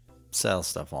 sell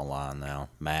stuff online now.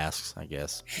 Masks, I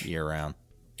guess, year round.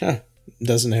 Huh.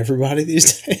 Doesn't everybody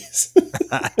these days?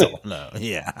 I don't know.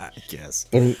 Yeah, I guess.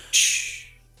 But give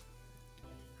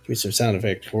me some sound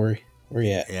effects, Corey. Where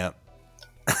you at? Yep.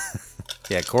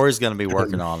 Yeah, Corey's going to be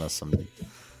working on us some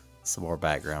more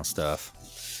background stuff.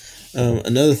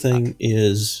 Another thing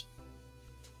is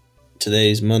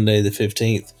today's Monday the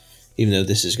 15th. Even though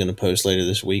this is going to post later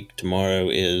this week, tomorrow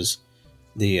is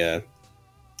the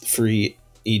free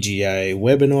EGIA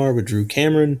webinar with Drew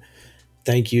Cameron.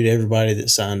 Thank you to everybody that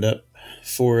signed up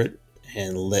for it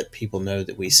and let people know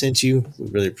that we sent you. We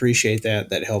really appreciate that.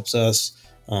 That helps us,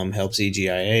 helps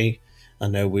EGIA. I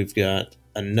know we've got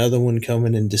another one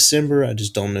coming in December. I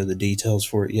just don't know the details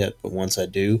for it yet, but once I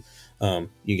do,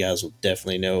 you guys will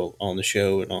definitely know on the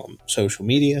show and on social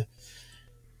media.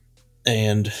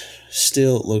 And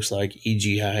still, it looks like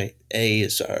EGIA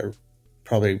is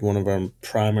probably one of our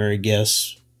primary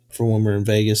guests for when we're in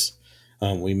Vegas.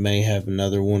 We may have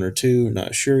another one or two,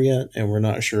 not sure yet, and we're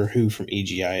not sure who from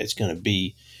EGIA it's going to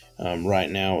be.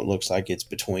 Right now, it looks like it's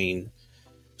between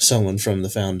someone from the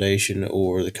foundation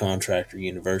or the contractor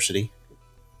university.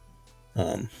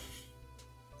 I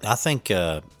think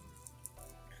I'm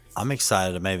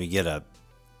excited to maybe get a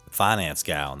finance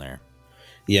guy on there.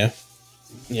 Yeah.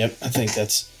 Yep. I think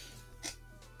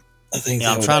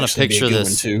Yeah, I'm trying to picture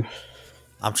this. Too.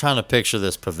 I'm trying to picture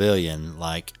this pavilion.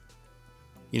 Like,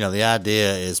 the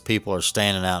idea is people are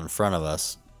standing out in front of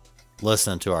us,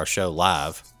 listening to our show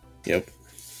live. Yep.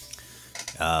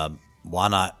 Why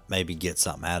not maybe get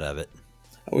something out of it?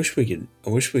 I wish we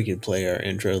could play our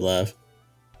intro live.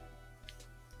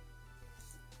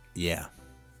 Yeah.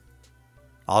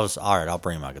 I'll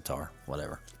bring my guitar.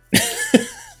 Whatever.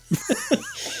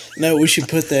 No, we should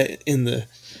put that in the.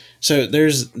 So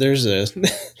there's a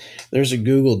there's a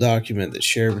Google document that's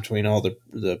shared between all the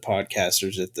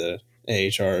podcasters at the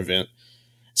AHR event.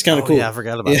 It's kind of cool. Yeah, I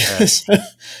forgot about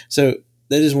that. So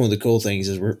that is one of the cool things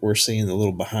is we're seeing the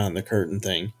little behind the curtain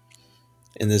thing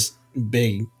in this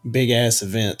big ass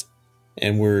event,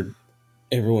 and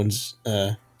everyone's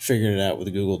figuring it out with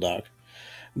a Google Doc.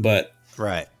 But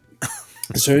right.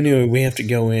 So anyway, we have to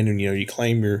go in and you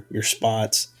claim your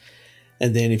spots.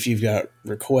 And then if you've got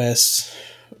requests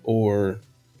or,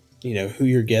 who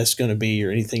your guest's going to be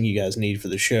or anything you guys need for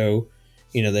the show,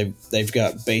 they've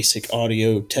got basic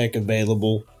audio tech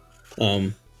available.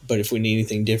 But if we need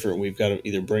anything different, we've got to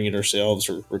either bring it ourselves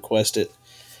or request it.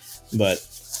 But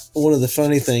one of the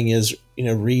funny thing is,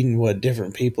 reading what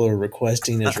different people are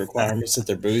requesting as requirements at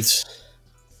their booths.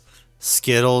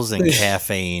 Skittles and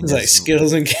caffeine. It's like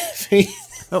Skittles and caffeine.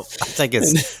 I think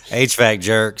it's HVAC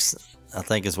jerks. I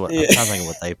think is what I'm thinking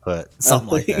what they put. Something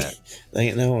like that.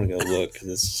 I want to go look because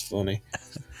this is funny.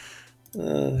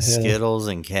 Skittles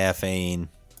and caffeine.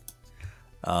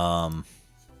 What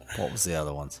was the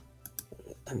other ones?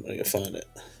 I'm gonna go find it.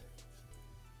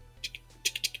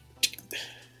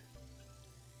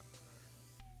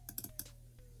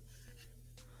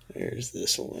 There's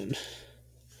this one.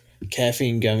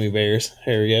 Caffeine gummy bears.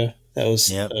 Here we go. That was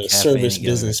service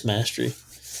business mastery.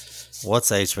 What's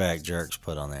HVAC jerks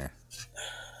put on there?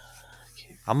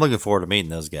 I'm looking forward to meeting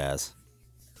those guys.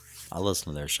 I listen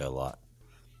to their show a lot.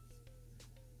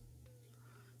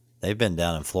 They've been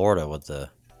down in Florida with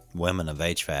the women of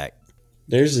HVAC.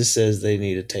 Theirs just says they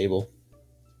need a table.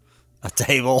 A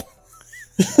table?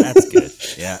 That's good.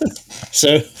 Yeah.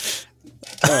 So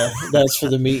that's for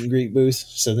the meet and greet booth.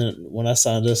 So then when I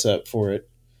signed us up for it,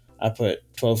 I put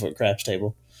 12-foot craps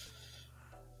table.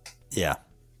 Yeah.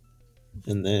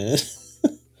 And then,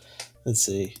 let's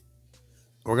see.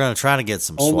 We're going to try to get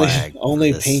some swag.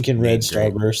 Only pink and red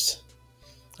Starbursts.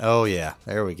 Oh, yeah.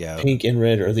 There we go. Pink and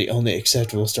red are the only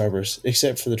acceptable Starbursts,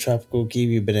 except for the tropical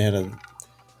kiwi banana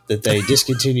that they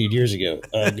discontinued years ago.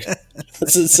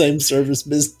 That's the same service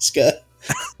business guy.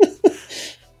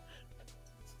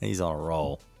 He's on a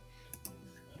roll.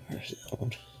 Where's the other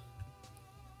one?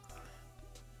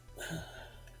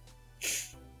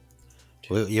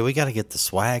 We got to get the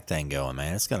swag thing going,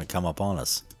 man. It's going to come up on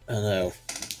us. I know.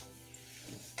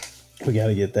 We got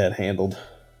to get that handled.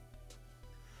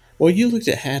 Well, you looked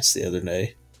at hats the other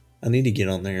day. I need to get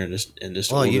on there and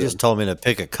just. Well, you just told me to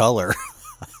pick a color.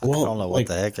 Well, I don't know what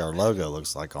the heck our logo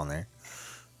looks like on there.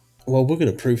 Well, we'll get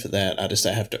a proof of that. I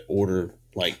have to order.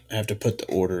 I have to put the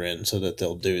order in so that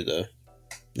they'll do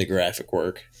the graphic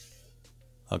work.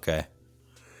 Okay.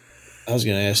 I was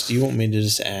going to ask, do you want me to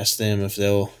just ask them if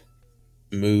they'll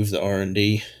move the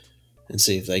R&D and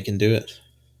see if they can do it?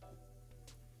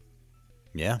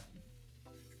 Yeah.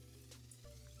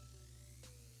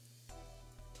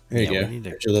 There you Yeah, go. we need to-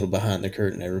 There's a little behind the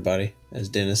curtain, everybody, as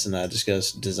Dennis and I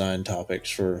discuss design topics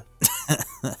for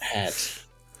hats.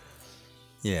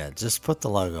 Yeah, just put the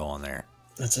logo on there.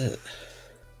 That's it.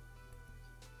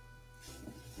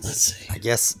 Let's see. I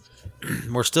guess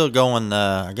we're still going.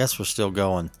 I guess we're still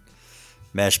going.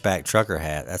 Mesh back trucker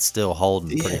hat. That's still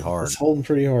holding pretty hard. It's holding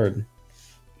pretty hard.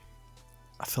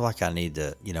 I feel like I need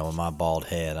to, with my bald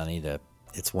head,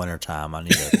 it's wintertime. I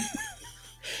need to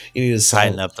You need to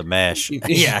tighten up the mesh.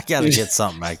 Yeah, I got to get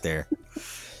something back there.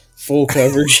 Full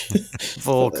coverage.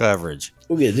 Full coverage.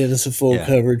 We'll get Dennis a full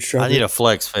coverage trucker. I need a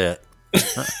flex fit.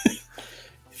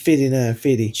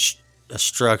 5950. A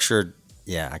structured.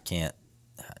 Yeah, I can't.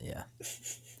 Yeah.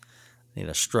 Need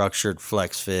a structured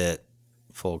flex fit,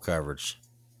 full coverage.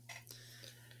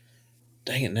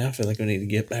 Dang it, now I feel like we need to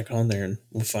get back on there and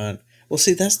we'll find. Well,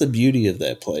 see, that's the beauty of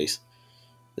that place.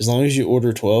 As long as you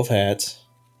order 12 hats,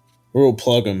 or we'll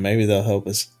plug them, maybe they'll help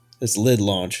us. It's Lid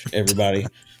Launch, everybody.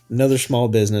 Another small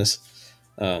business.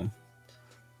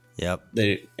 Yep.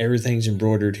 Everything's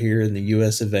embroidered here in the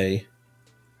US of A.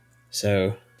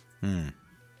 So,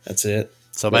 that's it.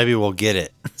 So maybe we'll get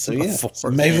it. So yeah,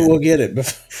 maybe we'll get it.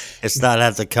 It's not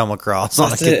have to come across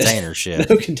on a container ship.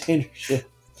 No container ship.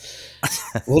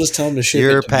 We'll just tell them to ship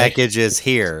Your it. package is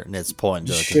here, and it's pointing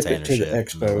to a ship container it to ship. the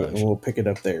expo, and we'll pick it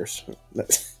up there. So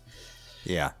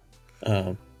yeah.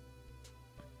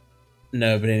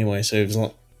 No, but anyway, so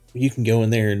you can go in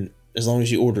there, and as long as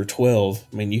you order 12,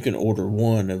 I mean, you can order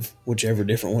one of whichever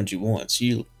different ones you want. So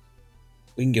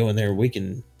we can go in there. You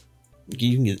can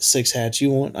get 6 hats you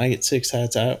want. I get 6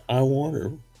 hats I want,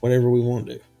 or whatever we want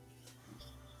to do.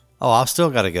 Oh, I've still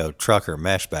got to go trucker,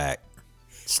 mesh back,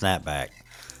 snapback,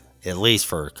 at least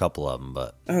for a couple of them.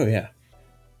 But yeah,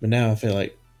 but now I feel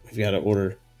like we've got to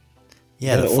order.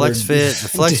 Yeah, the flex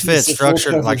fit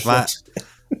structured like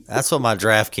that's what my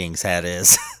DraftKings hat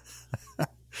is.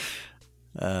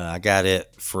 I got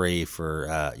it free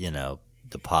for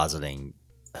depositing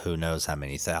who knows how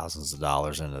many thousands of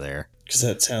dollars into there. Because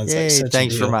that sounds like such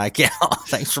thanks a deal. for my account.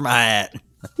 Thanks for my hat.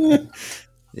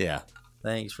 Yeah,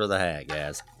 thanks for the hat,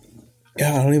 guys.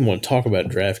 God, I don't even want to talk about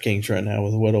DraftKings right now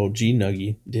with what old G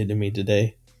Nuggy did to me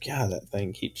today. God, that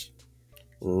thing keeps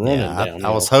running down.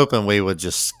 I was hoping we would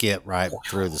just skip right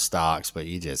through the stocks, but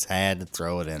you just had to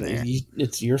throw it in there.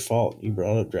 It's your fault. You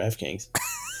brought up DraftKings.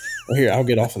 Well, here, I'll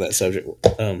get off of that subject.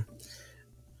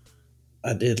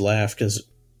 I did laugh because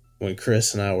when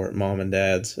Chris and I were at Mom and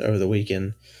Dad's over the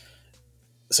weekend,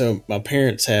 so my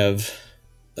parents have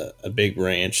a big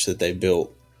ranch that they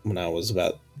built when I was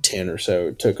about 10 or so.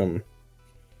 It took them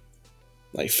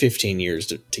like 15 years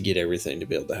to get everything to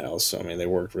build the house. So, I mean, they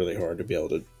worked really hard to be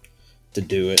able to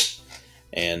do it.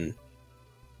 And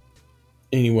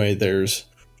anyway, there's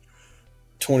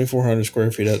 2,400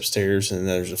 square feet upstairs, and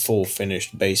there's a full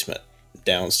finished basement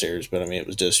downstairs. But I mean, it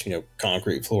was just,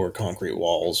 concrete floor, concrete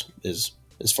walls is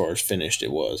as far as finished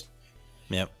it was.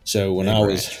 Yep. So when I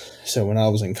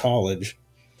was in college,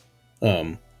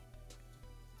 I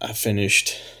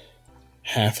finished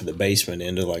half of the basement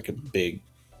into like a big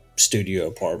studio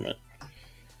apartment.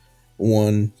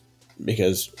 One,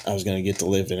 because I was going to get to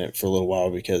live in it for a little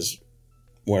while, because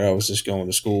where I was just going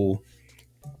to school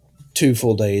 2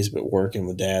 full days, but working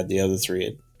with Dad the other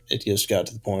 3, it just got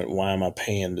to the point, why am I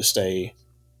paying to stay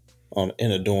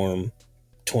in a dorm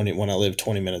when I live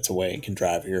 20 minutes away and can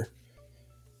drive here?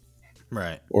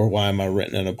 Right. Or why am I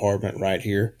renting an apartment right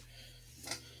here?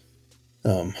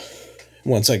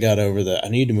 Once I got over I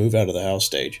need to move out of the house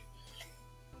stage.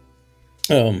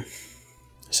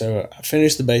 So I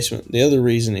finished the basement. The other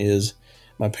reason is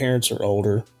my parents are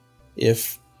older.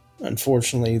 If,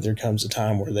 unfortunately, there comes a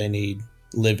time where they need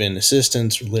live-in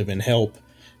assistance or live-in help,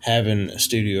 having a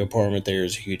studio apartment there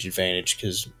is a huge advantage,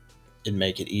 because it'd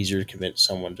make it easier to convince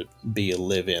someone to be a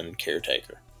live-in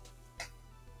caretaker.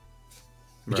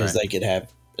 Because they could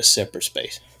have a separate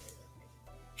space.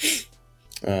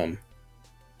 But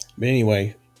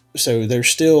anyway, so I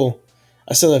still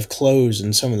have clothes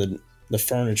in some of the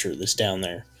furniture that's down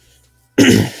there.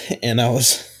 And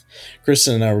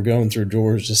Kristen and I were going through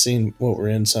drawers to see what were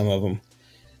in some of them.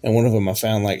 And one of them, I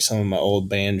found like some of my old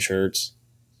band shirts.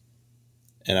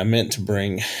 And I meant to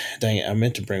bring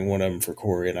one of them for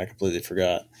Corey, and I completely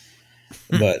forgot.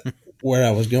 But where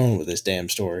I was going with this damn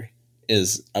story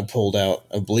is I pulled out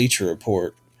a Bleacher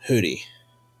Report hoodie.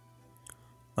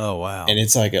 Oh, wow. And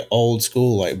it's like an old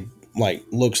school, like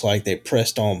looks like they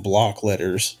pressed on block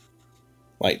letters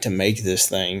like to make this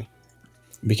thing,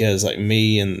 because like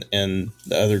me and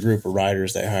the other group of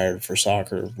writers they hired for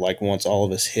soccer, like once all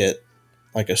of us hit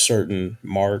like a certain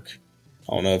mark,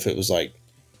 I don't know if it was like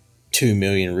 2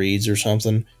 million reads or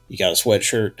something, you got a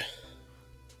sweatshirt.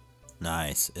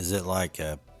 Nice. Is it like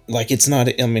a... Like it's not,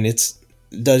 I mean, it's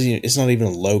not even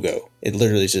a logo. It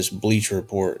literally is just Bleacher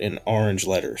Report in orange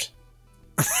letters.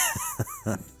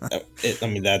 I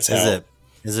mean, that's how.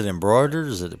 Is it embroidered or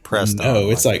is it pressed on? No,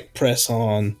 it's like press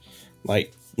on,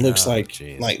 like looks like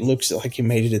you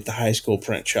made it at the high school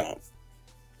print shop.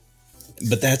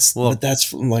 But that's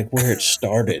from like where it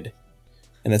started.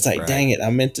 And it's like, Right. dang it, I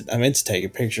meant to take a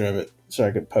picture of it so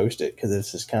I could post it, because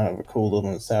it's just kind of a cool little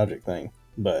nostalgic thing.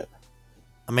 But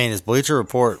I mean, is Bleacher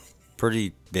Report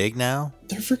pretty big now?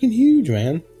 they're freaking huge,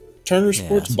 man. Turner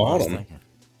Sports that's what I bought was them. thinking.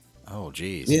 Oh,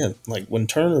 geez. Yeah, like when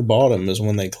Turner bought them is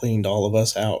when they cleaned all of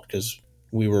us out, because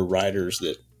we were writers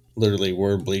that literally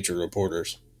were Bleacher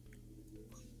Reporters.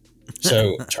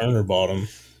 So Turner bought them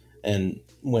and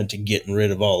went to getting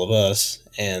rid of all of us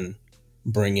and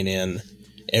bringing in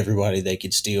everybody they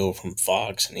could steal from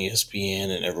Fox and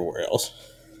ESPN and everywhere else.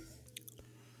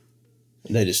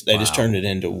 They just turned it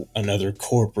into another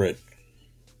corporate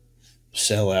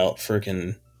sellout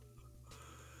freaking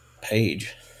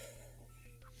page.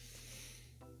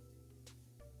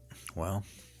 Well,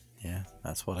 yeah,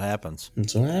 that's what happens.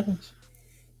 That's what happens.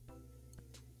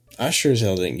 I sure as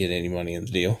hell didn't get any money in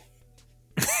the deal.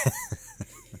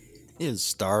 He is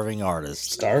starving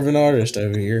artist. Starving artist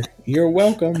over here. You're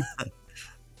welcome.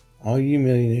 All you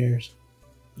millionaires,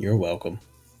 you're welcome.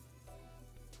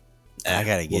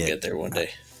 We'll get there one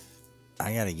day.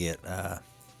 I gotta get a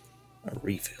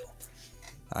refill.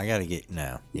 I gotta get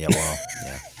yeah.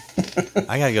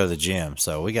 I gotta go to the gym,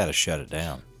 so we gotta shut it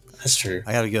down. That's true.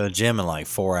 I gotta go to the gym in like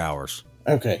 4 hours.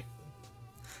 Okay.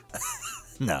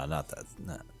 No, not that.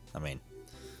 No, I mean,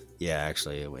 yeah,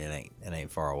 actually, it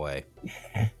ain't far away.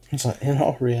 It's like, in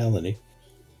all reality.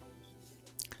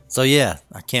 So yeah,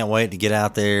 I can't wait to get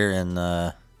out there, and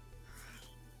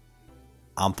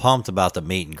I'm pumped about the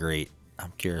meet and greet.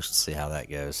 I'm curious to see how that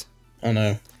goes. I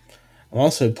know. I'm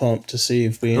also pumped to see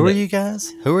if we. Who are you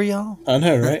guys? Who are y'all? I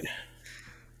know, right?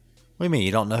 What do you mean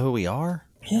you don't know who we are?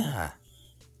 Yeah.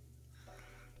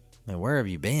 I mean, where have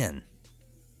you been?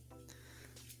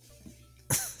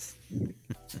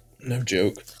 No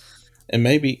joke. And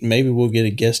maybe we'll get a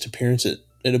guest appearance at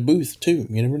a booth too.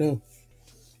 You never know.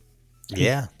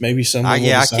 Yeah. Maybe someone.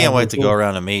 I can't wait to go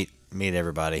around and meet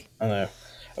everybody. I know.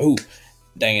 Oh,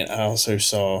 dang it! I also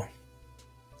saw.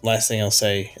 Last thing I'll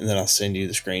say, and then I'll send you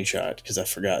the screenshot because I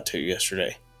forgot to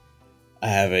yesterday. I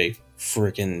have a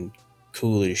freaking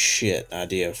cool as shit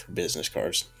idea for business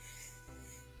cards.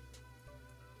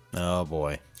 Oh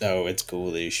boy. Oh, it's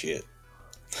cool as shit.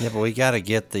 Yeah, but we got to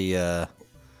get the.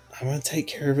 I'm gonna take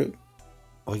care of it.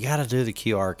 We got to do the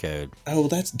QR code. Oh, well,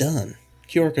 that's done.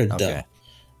 QR code done.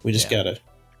 We just Yeah.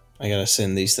 I gotta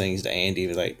send these things to Andy.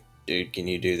 Be like, dude, can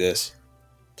you do this,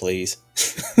 please?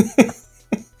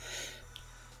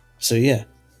 So yeah,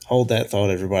 hold that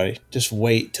thought, everybody. Just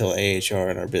wait till AHR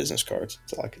and our business cards.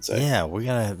 That's all I can say. Yeah, we're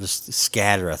gonna just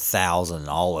scatter 1,000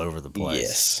 all over the place.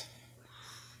 Yes,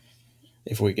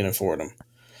 if we can afford them.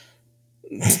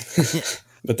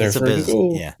 But they're freaking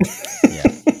cool. Yeah,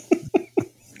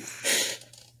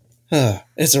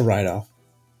 It's a write-off.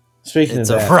 Speaking of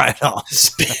that, write-off.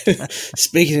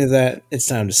 Speaking of that, it's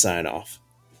time to sign off.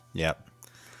 Yep.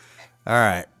 All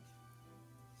right.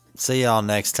 See y'all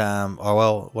next time. Or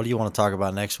well, what do you want to talk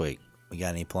about next week? We got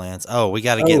any plans? Oh, we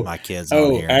got to get my kids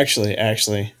on here.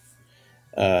 Actually.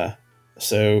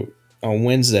 So on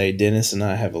Wednesday, Dennis and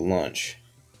I have a lunch.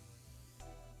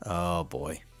 Oh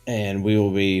boy. And we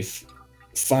will be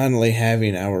finally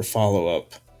having our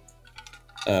follow-up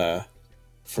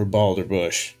for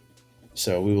Balderbush.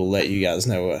 So we will let you guys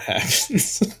know what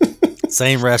happens.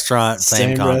 Same restaurant,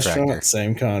 same contractor. Restaurant,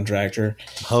 same contractor.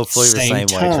 Hopefully the same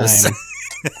waitress.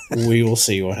 We will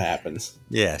see what happens.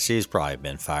 Yeah, she's probably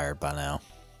been fired by now.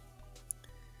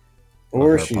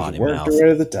 Or she's worked her way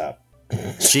to the top.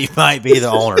 She might be the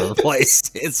owner of the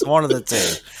place. It's one of the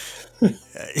two.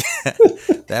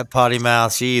 That potty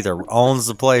mouth, she either owns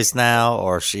the place now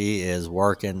or she is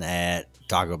working at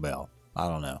Taco Bell. I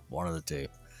don't know. One of the two.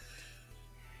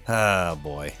 Oh,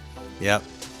 boy. Yep.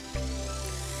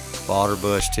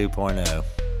 Balderbush 2.0.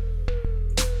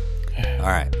 All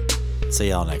right. See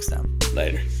y'all next time.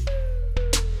 Later.